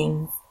these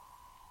things.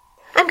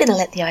 I'm going to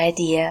let the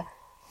idea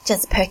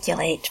just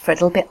percolate for a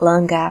little bit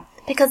longer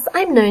because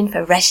I'm known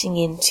for rushing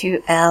in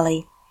too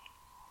early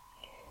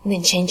and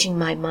then changing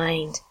my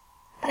mind.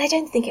 But I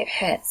don't think it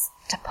hurts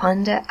to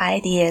ponder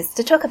ideas,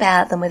 to talk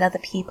about them with other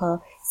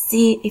people,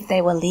 see if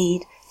they will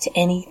lead to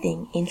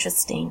anything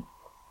interesting.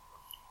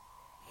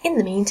 In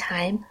the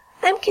meantime,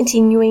 I'm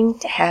continuing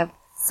to have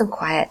some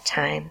quiet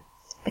time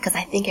because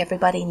I think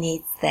everybody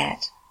needs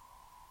that.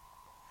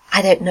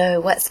 I don't know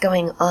what's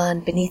going on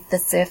beneath the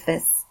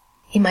surface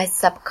in my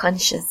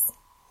subconscious.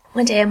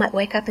 One day I might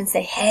wake up and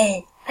say,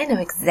 "Hey, I know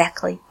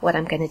exactly what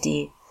I'm going to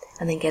do,"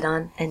 and then get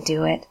on and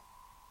do it.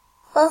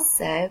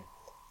 Also,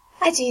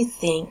 I do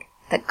think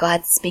that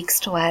God speaks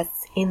to us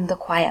in the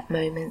quiet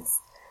moments,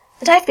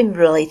 and I've been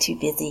really too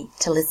busy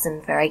to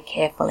listen very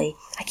carefully.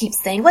 I keep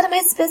saying, what am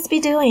I supposed to be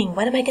doing?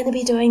 What am I going to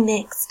be doing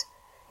next?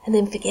 And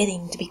then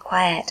forgetting to be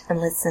quiet and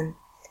listen.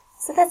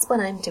 So that's what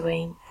I'm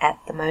doing at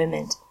the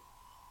moment.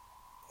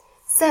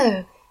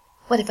 So,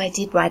 what if I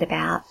did write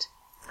about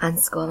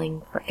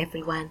unschooling for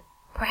everyone?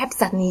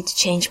 Perhaps I need to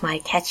change my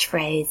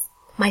catchphrase,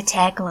 my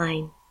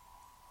tagline.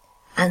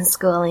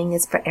 Unschooling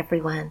is for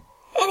everyone.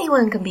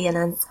 Anyone can be an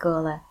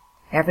unschooler.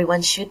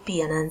 Everyone should be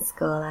an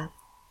unschooler.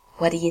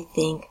 What do you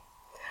think?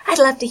 I'd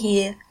love to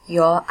hear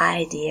your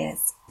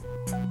ideas.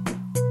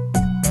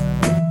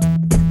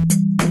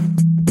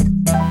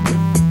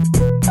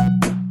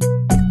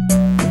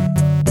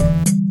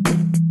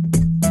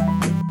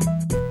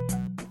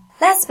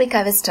 Last week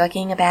I was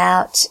talking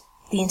about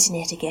the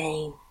internet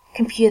again,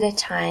 computer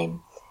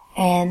time,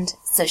 and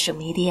social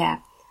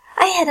media.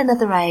 I had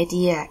another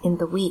idea in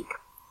the week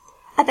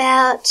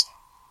about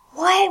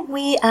why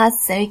we are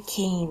so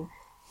keen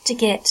to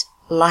get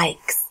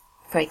likes,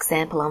 for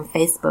example, on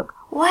Facebook.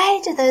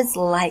 Why do those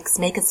likes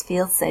make us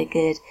feel so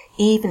good,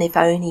 even if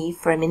only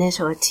for a minute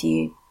or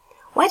two?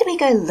 Why do we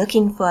go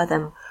looking for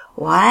them?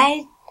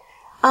 Why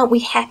aren't we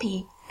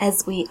happy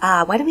as we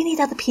are? Why do we need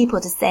other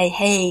people to say,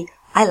 "Hey,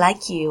 I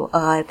like you,"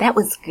 or "That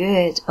was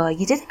good," or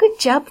 "You did a good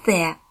job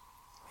there"?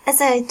 As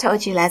I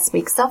told you last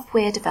week,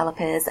 software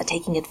developers are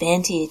taking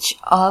advantage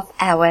of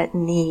our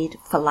need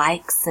for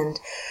likes and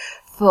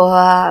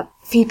for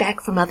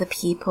feedback from other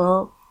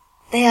people.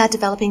 They are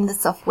developing the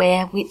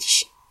software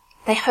which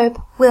they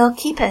hope will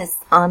keep us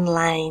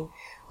online,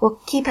 will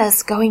keep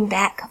us going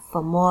back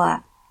for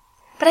more.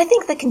 But I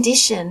think the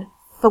condition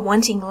for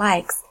wanting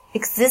likes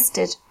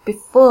existed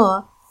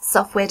before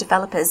software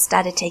developers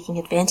started taking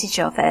advantage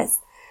of us.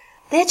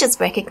 They're just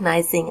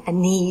recognizing a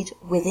need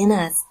within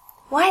us.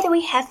 Why do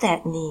we have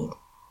that need?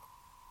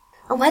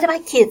 And why do my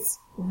kids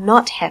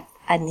not have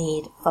a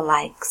need for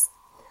likes?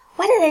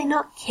 Why do they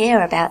not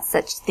care about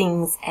such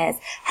things as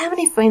how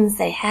many friends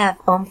they have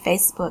on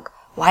Facebook?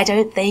 Why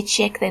don't they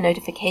check their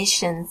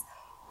notifications?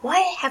 Why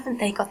haven't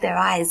they got their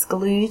eyes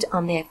glued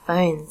on their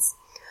phones?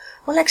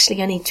 Well,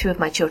 actually, only 2 of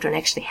my children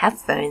actually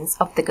have phones,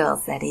 of the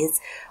girls, that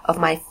is, of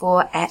my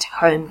 4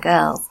 at-home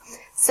girls.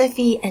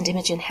 Sophie and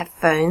Imogen have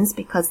phones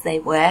because they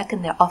work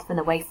and they're often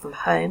away from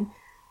home.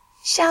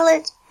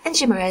 Charlotte and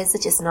Jim Rose are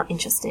just not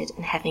interested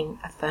in having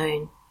a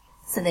phone,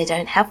 so they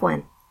don't have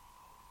one.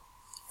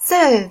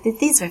 So,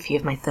 these are a few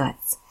of my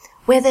thoughts.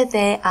 Whether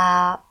they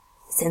are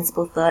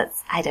sensible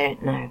thoughts, I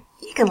don't know.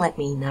 You can let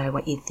me know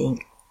what you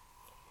think.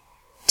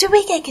 Do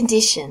we get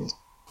conditioned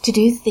to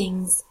do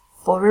things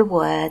for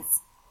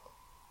rewards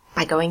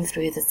by going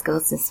through the school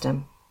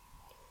system?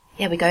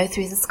 Yeah, we go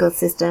through the school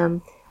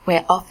system.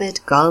 We're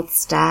offered gold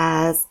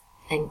stars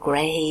and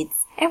grades.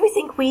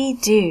 Everything we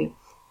do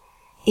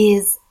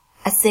is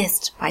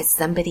assessed by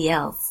somebody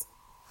else.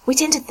 We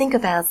tend to think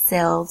of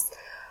ourselves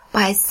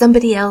by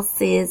somebody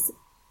else's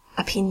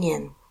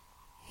opinion.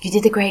 You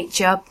did a great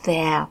job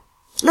there.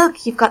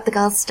 Look, you've got the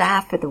gold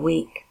star for the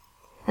week.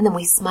 And then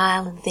we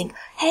smile and think,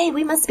 hey,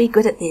 we must be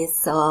good at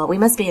this, or we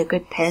must be a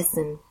good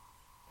person.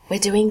 We're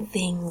doing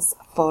things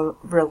for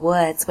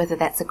rewards, whether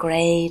that's a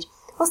grade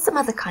or some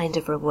other kind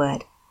of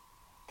reward.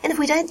 And if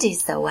we don't do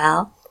so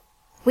well,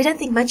 we don't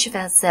think much of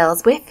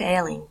ourselves. We're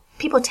failing.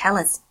 People tell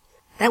us,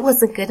 that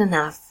wasn't good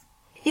enough.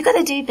 You've got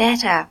to do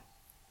better.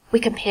 We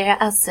compare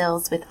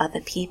ourselves with other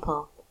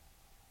people.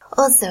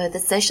 Also, the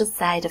social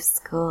side of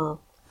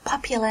school.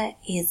 Popular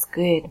is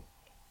good.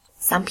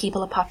 Some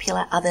people are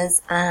popular,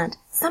 others aren't.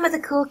 Some are the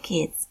cool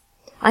kids.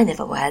 I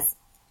never was.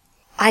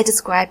 I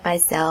describe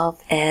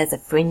myself as a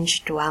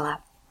fringe dweller.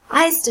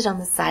 I stood on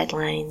the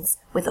sidelines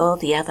with all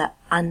the other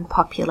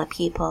unpopular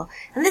people,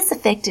 and this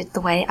affected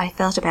the way I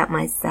felt about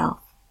myself.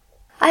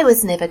 I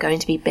was never going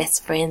to be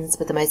best friends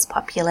with the most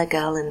popular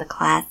girl in the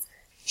class.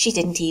 She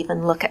didn't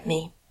even look at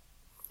me.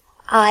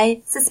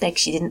 I suspect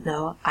she didn't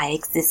know I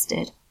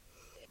existed.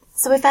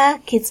 So if our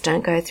kids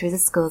don't go through the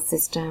school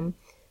system,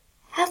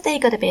 have they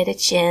got a better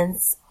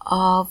chance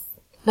of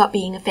not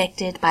being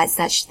affected by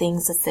such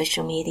things as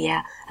social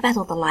media, about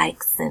all the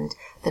likes and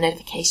the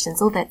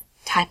notifications, all that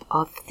type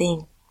of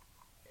thing?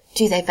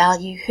 Do they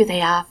value who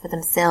they are for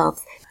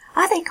themselves?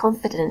 Are they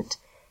confident?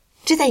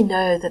 Do they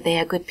know that they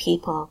are good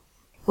people?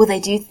 Will they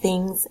do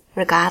things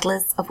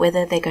regardless of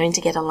whether they're going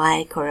to get a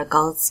like or a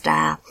gold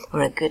star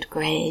or a good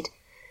grade?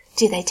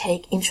 Do they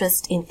take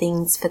interest in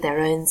things for their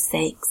own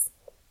sakes?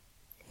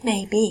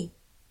 Maybe.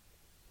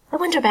 I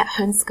wonder about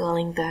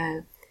homeschooling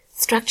though.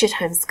 Structured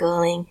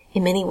homeschooling,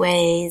 in many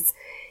ways,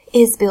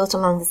 is built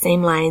along the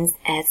same lines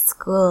as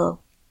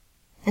school.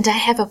 And I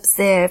have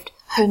observed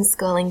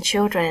homeschooling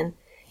children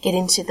get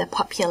into the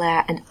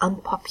popular and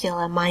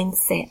unpopular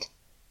mindset.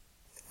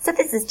 So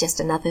this is just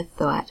another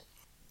thought.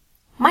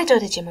 My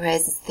daughter Gemma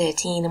Rose is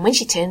 13, and when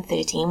she turned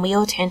 13, we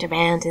all turned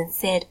around and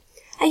said,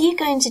 "Are you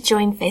going to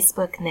join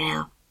Facebook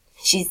now?"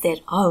 She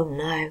said, "Oh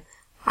no,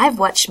 I've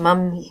watched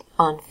Mum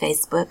on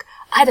Facebook.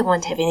 I don't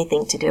want to have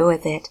anything to do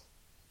with it."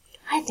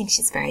 I think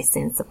she's very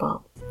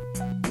sensible.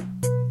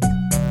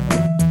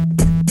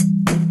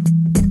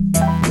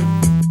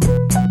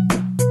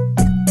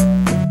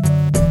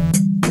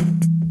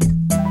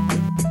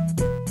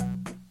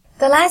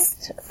 The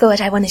last thought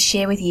I want to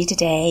share with you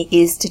today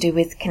is to do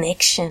with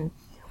connection.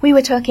 We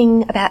were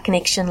talking about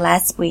connection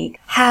last week,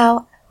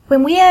 how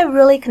when we are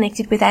really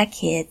connected with our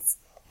kids,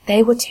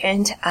 they will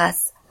turn to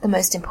us, the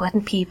most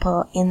important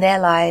people in their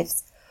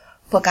lives,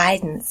 for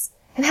guidance,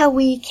 and how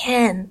we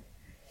can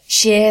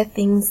share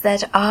things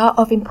that are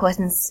of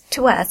importance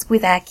to us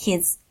with our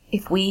kids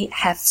if we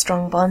have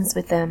strong bonds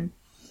with them.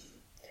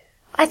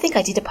 I think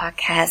I did a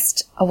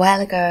podcast a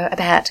while ago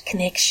about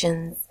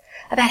connections,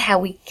 about how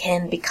we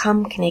can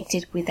become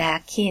connected with our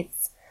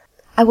kids.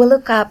 I will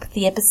look up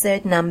the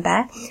episode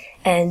number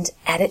and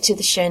add it to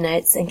the show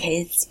notes in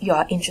case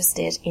you're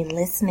interested in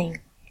listening.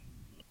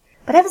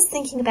 But I was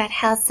thinking about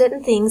how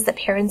certain things that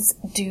parents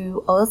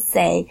do or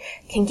say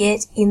can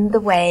get in the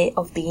way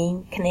of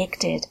being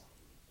connected,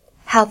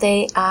 how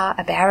they are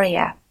a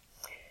barrier.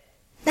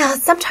 Now,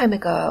 some time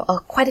ago, or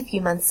quite a few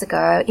months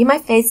ago, in my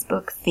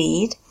Facebook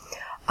feed,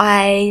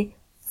 I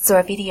saw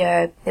a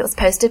video that was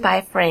posted by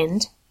a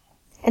friend,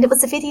 and it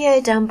was a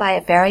video done by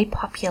a very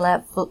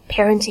popular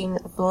parenting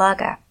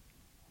vlogger.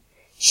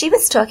 She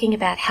was talking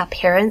about how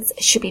parents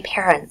should be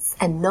parents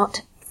and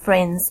not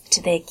friends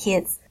to their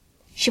kids.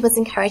 She was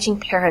encouraging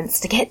parents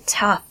to get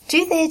tough,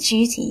 do their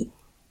duty.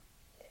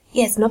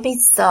 Yes, not be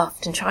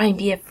soft and try and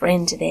be a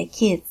friend to their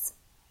kids.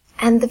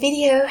 And the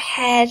video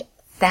had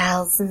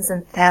thousands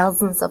and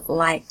thousands of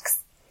likes.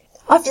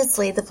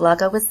 Obviously, the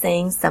vlogger was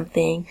saying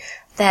something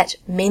that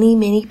many,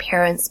 many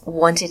parents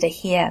wanted to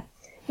hear.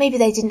 Maybe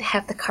they didn't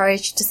have the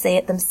courage to say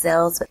it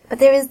themselves, but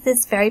there is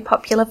this very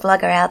popular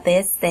vlogger out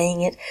there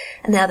saying it,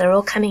 and now they're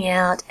all coming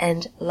out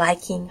and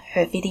liking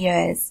her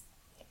videos.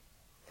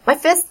 My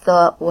first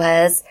thought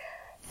was,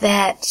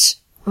 that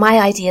my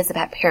ideas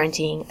about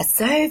parenting are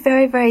so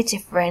very, very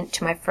different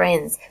to my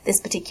friends.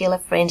 This particular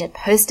friend had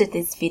posted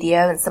this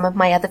video and some of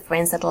my other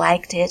friends had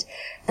liked it,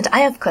 and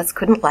I of course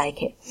couldn't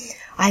like it.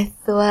 I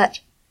thought,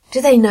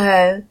 do they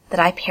know that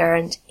I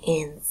parent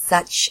in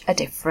such a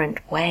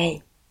different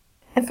way?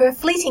 And for a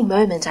fleeting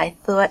moment I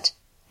thought,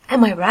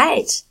 am I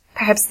right?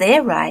 Perhaps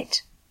they're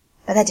right.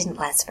 But that didn't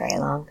last very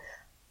long.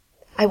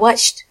 I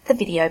watched the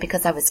video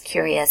because I was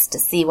curious to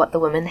see what the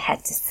woman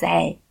had to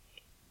say.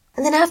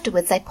 And then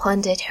afterwards I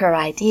pondered her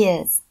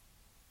ideas.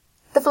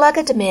 The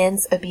vlogger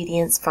demands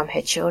obedience from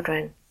her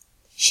children.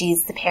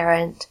 She's the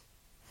parent.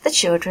 The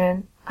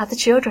children are the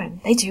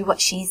children. They do what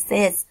she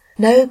says.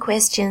 No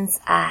questions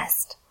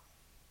asked.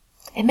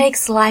 It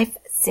makes life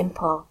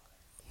simple.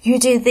 You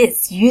do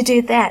this, you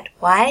do that.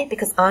 Why?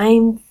 Because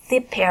I'm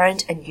the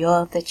parent and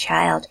you're the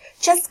child.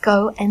 Just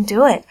go and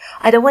do it.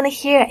 I don't want to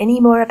hear any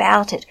more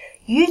about it.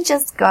 You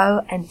just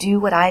go and do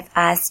what I've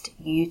asked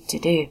you to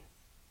do.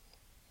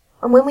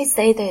 And when we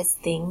say those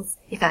things,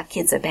 if our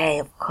kids obey,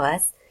 of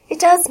course,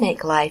 it does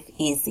make life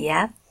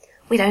easier.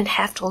 We don't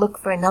have to look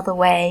for another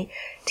way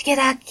to get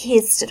our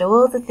kids to do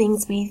all the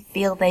things we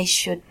feel they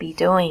should be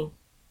doing.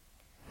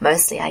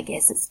 Mostly, I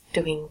guess, it's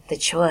doing the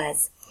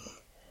chores.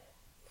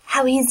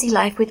 How easy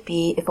life would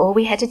be if all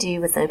we had to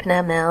do was open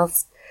our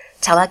mouths,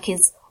 tell our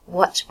kids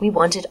what we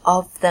wanted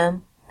of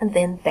them, and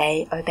then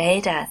they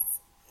obeyed us.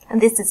 And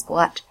this is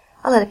what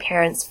a lot of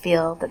parents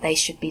feel that they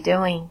should be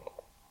doing.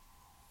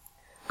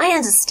 I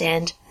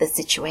understand the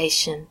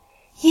situation.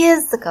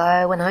 Years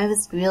ago, when I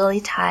was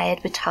really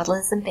tired with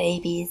toddlers and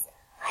babies,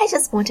 I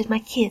just wanted my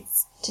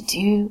kids to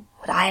do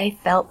what I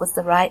felt was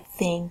the right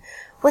thing,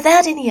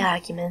 without any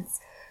arguments.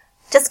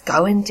 Just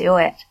go and do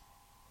it.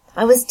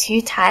 I was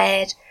too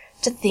tired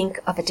to think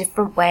of a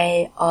different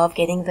way of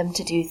getting them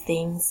to do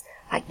things,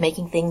 like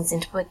making things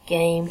into a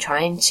game,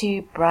 trying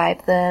to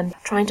bribe them,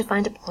 trying to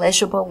find a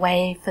pleasurable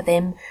way for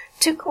them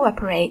to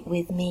cooperate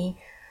with me.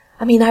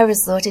 I mean, I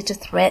resorted to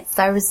threats,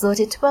 I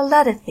resorted to a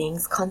lot of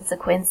things,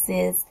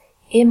 consequences,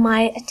 in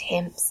my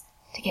attempts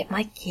to get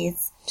my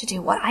kids to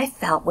do what I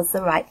felt was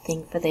the right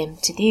thing for them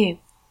to do.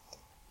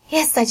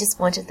 Yes, I just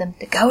wanted them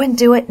to go and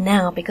do it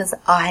now because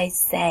I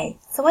say.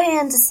 So I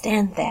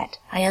understand that.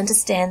 I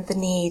understand the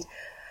need.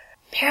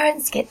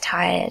 Parents get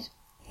tired.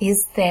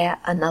 Is there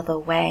another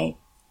way?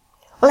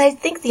 Well, I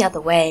think the other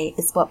way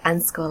is what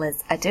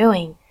unschoolers are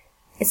doing.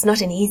 It's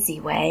not an easy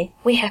way.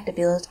 We have to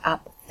build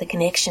up the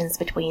connections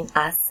between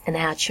us and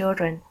our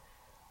children.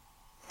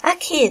 Our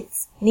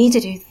kids need to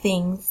do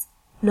things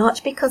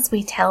not because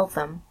we tell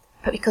them,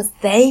 but because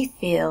they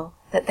feel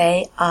that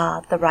they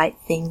are the right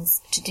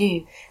things to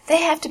do.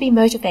 They have to be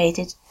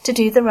motivated to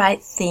do the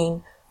right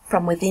thing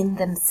from within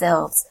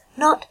themselves,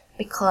 not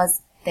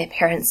because their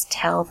parents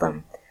tell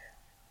them.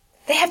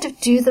 They have to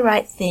do the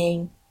right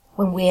thing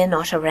when we're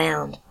not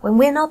around, when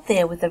we're not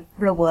there with the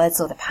rewards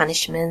or the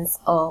punishments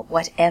or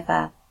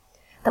whatever,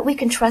 that we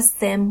can trust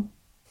them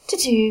to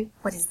do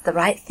what is the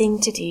right thing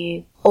to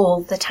do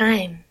all the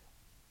time.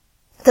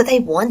 That they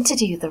want to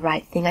do the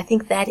right thing. I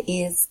think that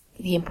is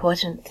the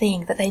important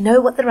thing, that they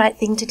know what the right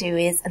thing to do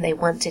is and they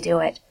want to do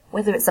it,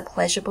 whether it's a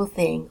pleasurable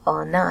thing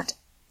or not.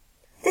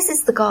 This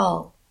is the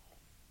goal.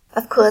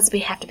 Of course,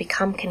 we have to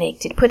become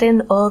connected, put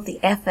in all the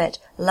effort,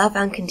 love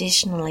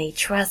unconditionally,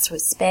 trust,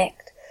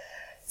 respect,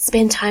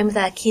 spend time with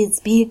our kids,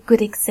 be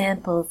good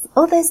examples,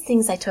 all those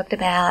things I talked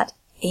about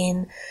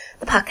in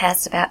the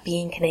podcast about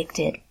being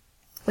connected,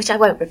 which I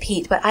won't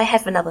repeat, but I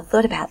have another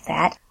thought about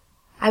that.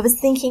 I was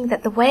thinking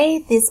that the way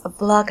this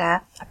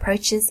vlogger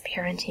approaches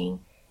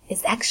parenting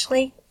is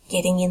actually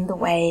getting in the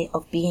way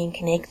of being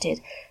connected.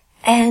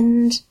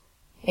 And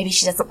maybe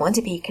she doesn't want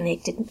to be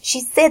connected. She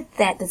said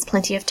that there's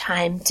plenty of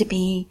time to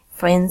be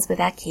friends with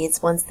our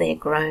kids once they're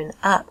grown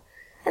up.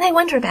 And I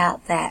wonder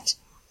about that.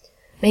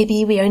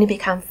 Maybe we only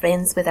become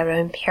friends with our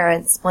own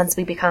parents once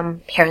we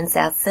become parents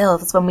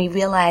ourselves, when we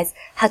realize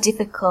how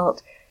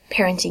difficult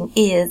parenting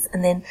is,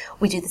 and then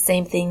we do the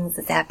same things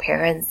as our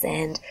parents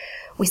and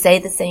we say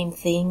the same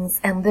things,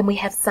 and then we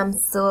have some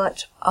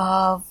sort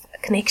of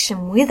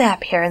connection with our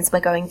parents. We're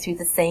going through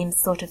the same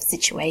sort of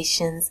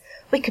situations.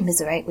 We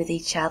commiserate with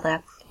each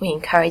other. We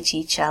encourage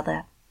each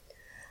other.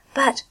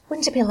 But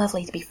wouldn't it be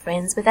lovely to be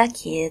friends with our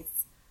kids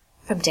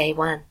from day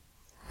one?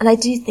 And I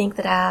do think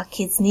that our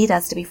kids need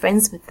us to be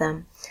friends with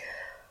them.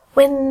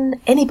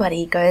 When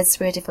anybody goes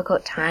through a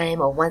difficult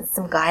time or wants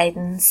some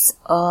guidance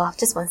or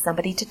just wants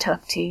somebody to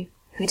talk to,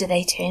 who do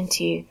they turn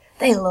to?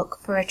 They look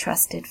for a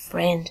trusted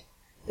friend.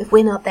 If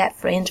we're not that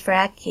friend for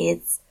our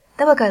kids,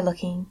 they will go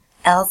looking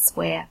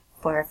elsewhere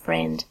for a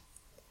friend.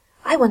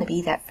 I want to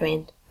be that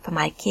friend for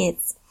my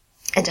kids,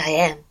 and I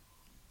am.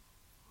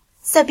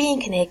 So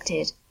being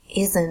connected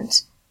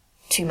isn't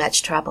too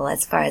much trouble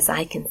as far as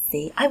I can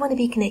see. I want to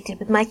be connected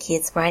with my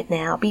kids right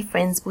now, be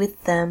friends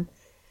with them,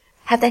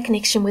 have that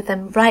connection with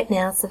them right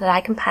now so that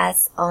I can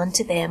pass on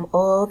to them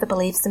all the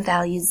beliefs and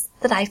values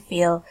that I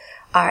feel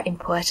are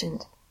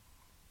important.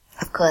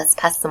 Of course,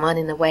 pass them on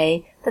in a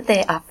way that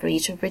they are free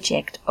to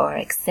reject or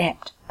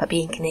accept. But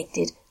being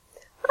connected,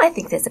 I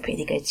think there's a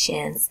pretty good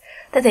chance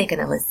that they're going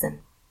to listen.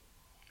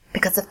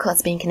 Because of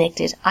course being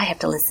connected, I have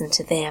to listen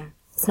to them.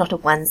 It's not a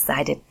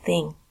one-sided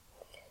thing.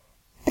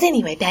 But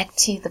anyway, back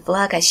to the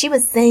vlogger. She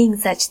was saying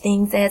such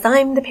things as,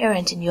 I'm the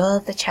parent and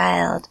you're the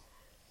child.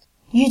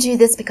 You do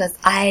this because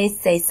I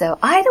say so.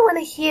 I don't want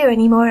to hear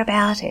any more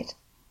about it.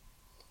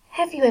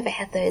 Have you ever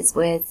had those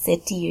words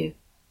said to you?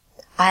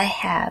 I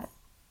have.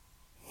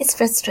 It's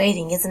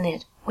frustrating, isn't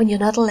it, when you're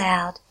not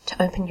allowed to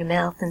open your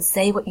mouth and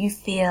say what you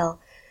feel,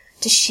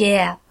 to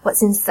share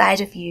what's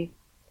inside of you,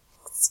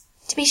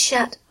 to be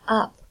shut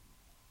up.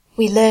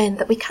 We learn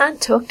that we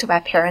can't talk to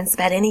our parents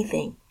about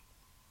anything.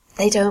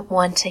 They don't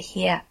want to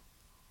hear.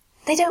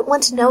 They don't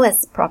want to know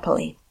us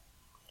properly.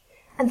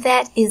 And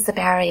that is the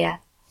barrier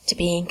to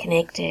being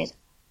connected.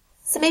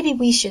 So maybe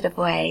we should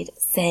avoid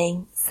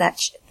saying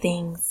such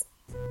things.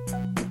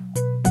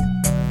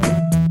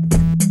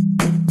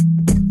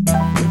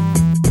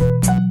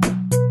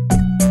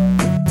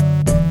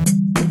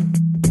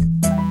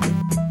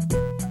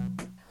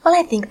 Well,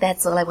 I think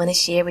that's all I want to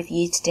share with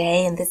you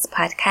today in this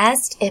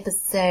podcast,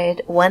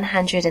 episode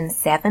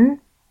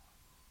 107.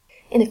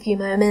 In a few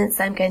moments,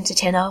 I'm going to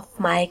turn off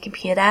my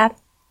computer,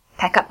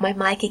 pack up my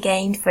mic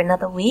again for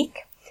another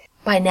week.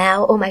 By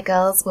now, all my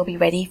girls will be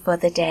ready for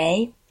the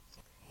day.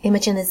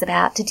 Imogen is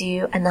about to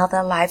do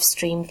another live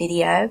stream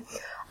video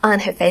on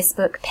her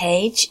Facebook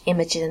page,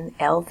 Imogen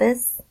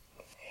Elvis.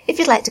 If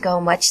you'd like to go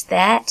and watch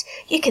that,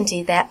 you can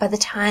do that by the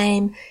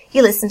time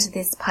you listen to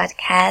this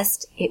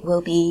podcast. It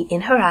will be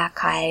in her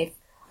archive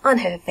on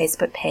her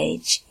Facebook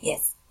page.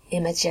 Yes,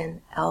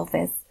 Imogen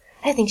Elvis.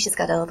 I think she's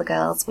got all the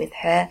girls with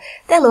her.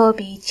 They'll all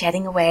be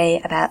chatting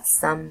away about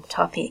some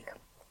topic.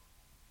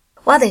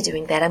 While they're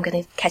doing that, I'm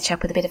going to catch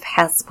up with a bit of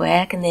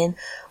housework, and then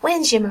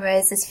when Gemma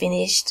Rose is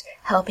finished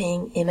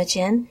helping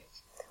Imogen,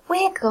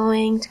 we're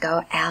going to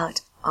go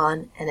out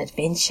on an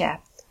adventure.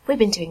 We've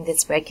been doing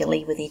this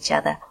regularly with each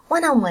other,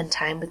 one-on-one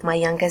time with my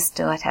youngest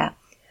daughter.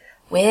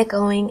 We're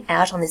going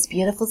out on this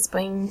beautiful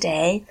spring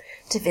day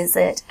to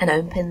visit an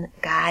open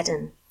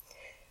garden.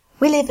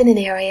 We live in an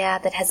area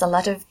that has a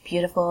lot of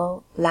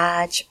beautiful,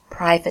 large,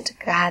 private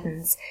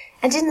gardens,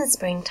 and in the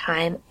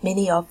springtime,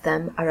 many of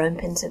them are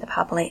open to the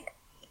public.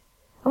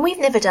 And we've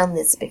never done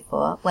this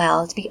before.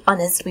 Well, to be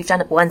honest, we've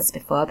done it once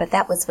before, but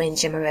that was when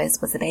Gemma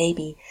Rose was a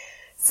baby.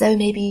 So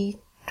maybe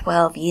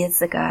 12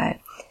 years ago.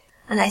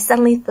 And I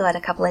suddenly thought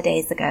a couple of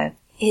days ago,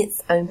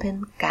 it's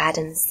open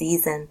garden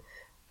season.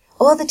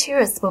 All the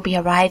tourists will be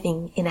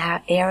arriving in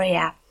our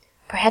area.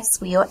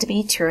 Perhaps we ought to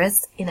be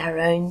tourists in our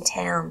own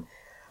town.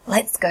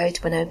 Let's go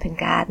to an open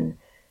garden.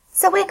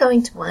 So we're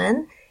going to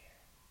one,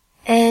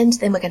 and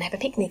then we're going to have a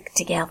picnic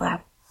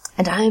together.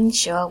 And I'm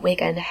sure we're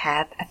going to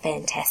have a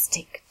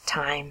fantastic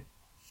time.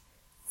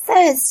 So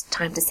it's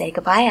time to say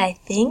goodbye, I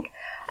think.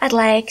 I'd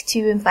like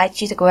to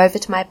invite you to go over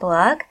to my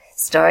blog,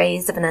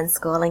 Stories of an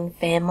Unschooling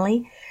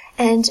Family,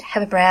 and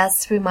have a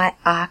browse through my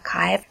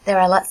archive. There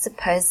are lots of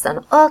posts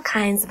on all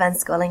kinds of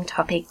unschooling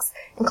topics,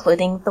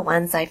 including the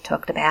ones I've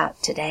talked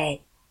about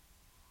today.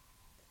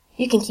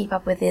 You can keep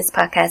up with this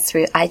podcast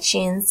through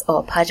iTunes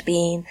or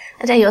Podbean,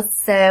 and I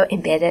also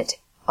embed it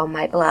on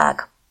my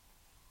blog.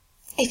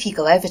 If you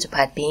go over to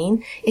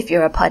Podbean, if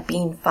you're a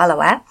Podbean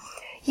follower,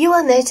 you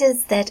will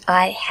notice that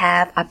I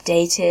have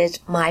updated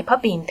my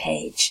Podbean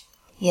page.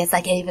 Yes,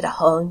 I gave it a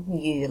whole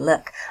new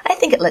look. I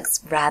think it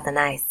looks rather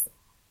nice.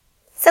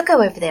 So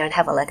go over there and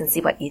have a look and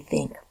see what you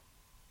think.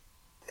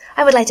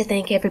 I would like to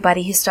thank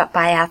everybody who stopped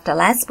by after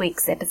last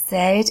week's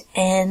episode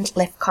and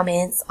left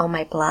comments on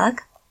my blog.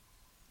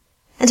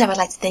 And I would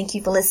like to thank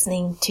you for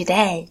listening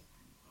today.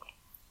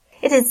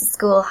 It is the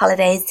school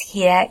holidays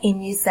here in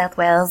New South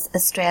Wales,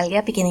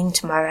 Australia, beginning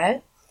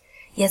tomorrow.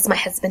 Yes, my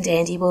husband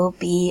Andy will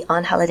be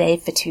on holiday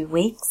for 2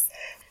 weeks.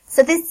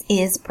 So this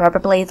is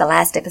probably the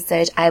last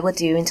episode I will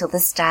do until the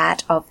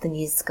start of the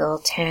new school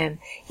term.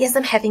 Yes,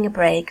 I'm having a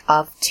break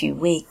of 2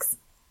 weeks.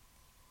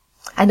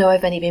 I know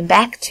I've only been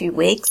back 2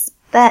 weeks,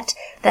 but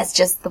that's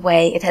just the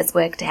way it has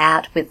worked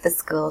out with the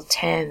school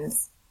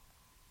terms.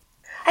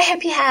 I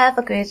hope you have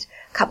a good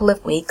couple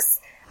of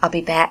weeks. I'll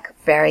be back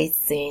very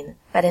soon.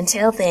 But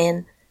until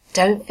then,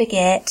 don't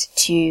forget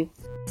to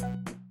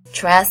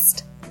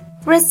trust,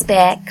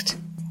 respect,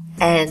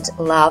 and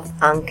love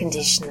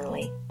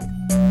unconditionally.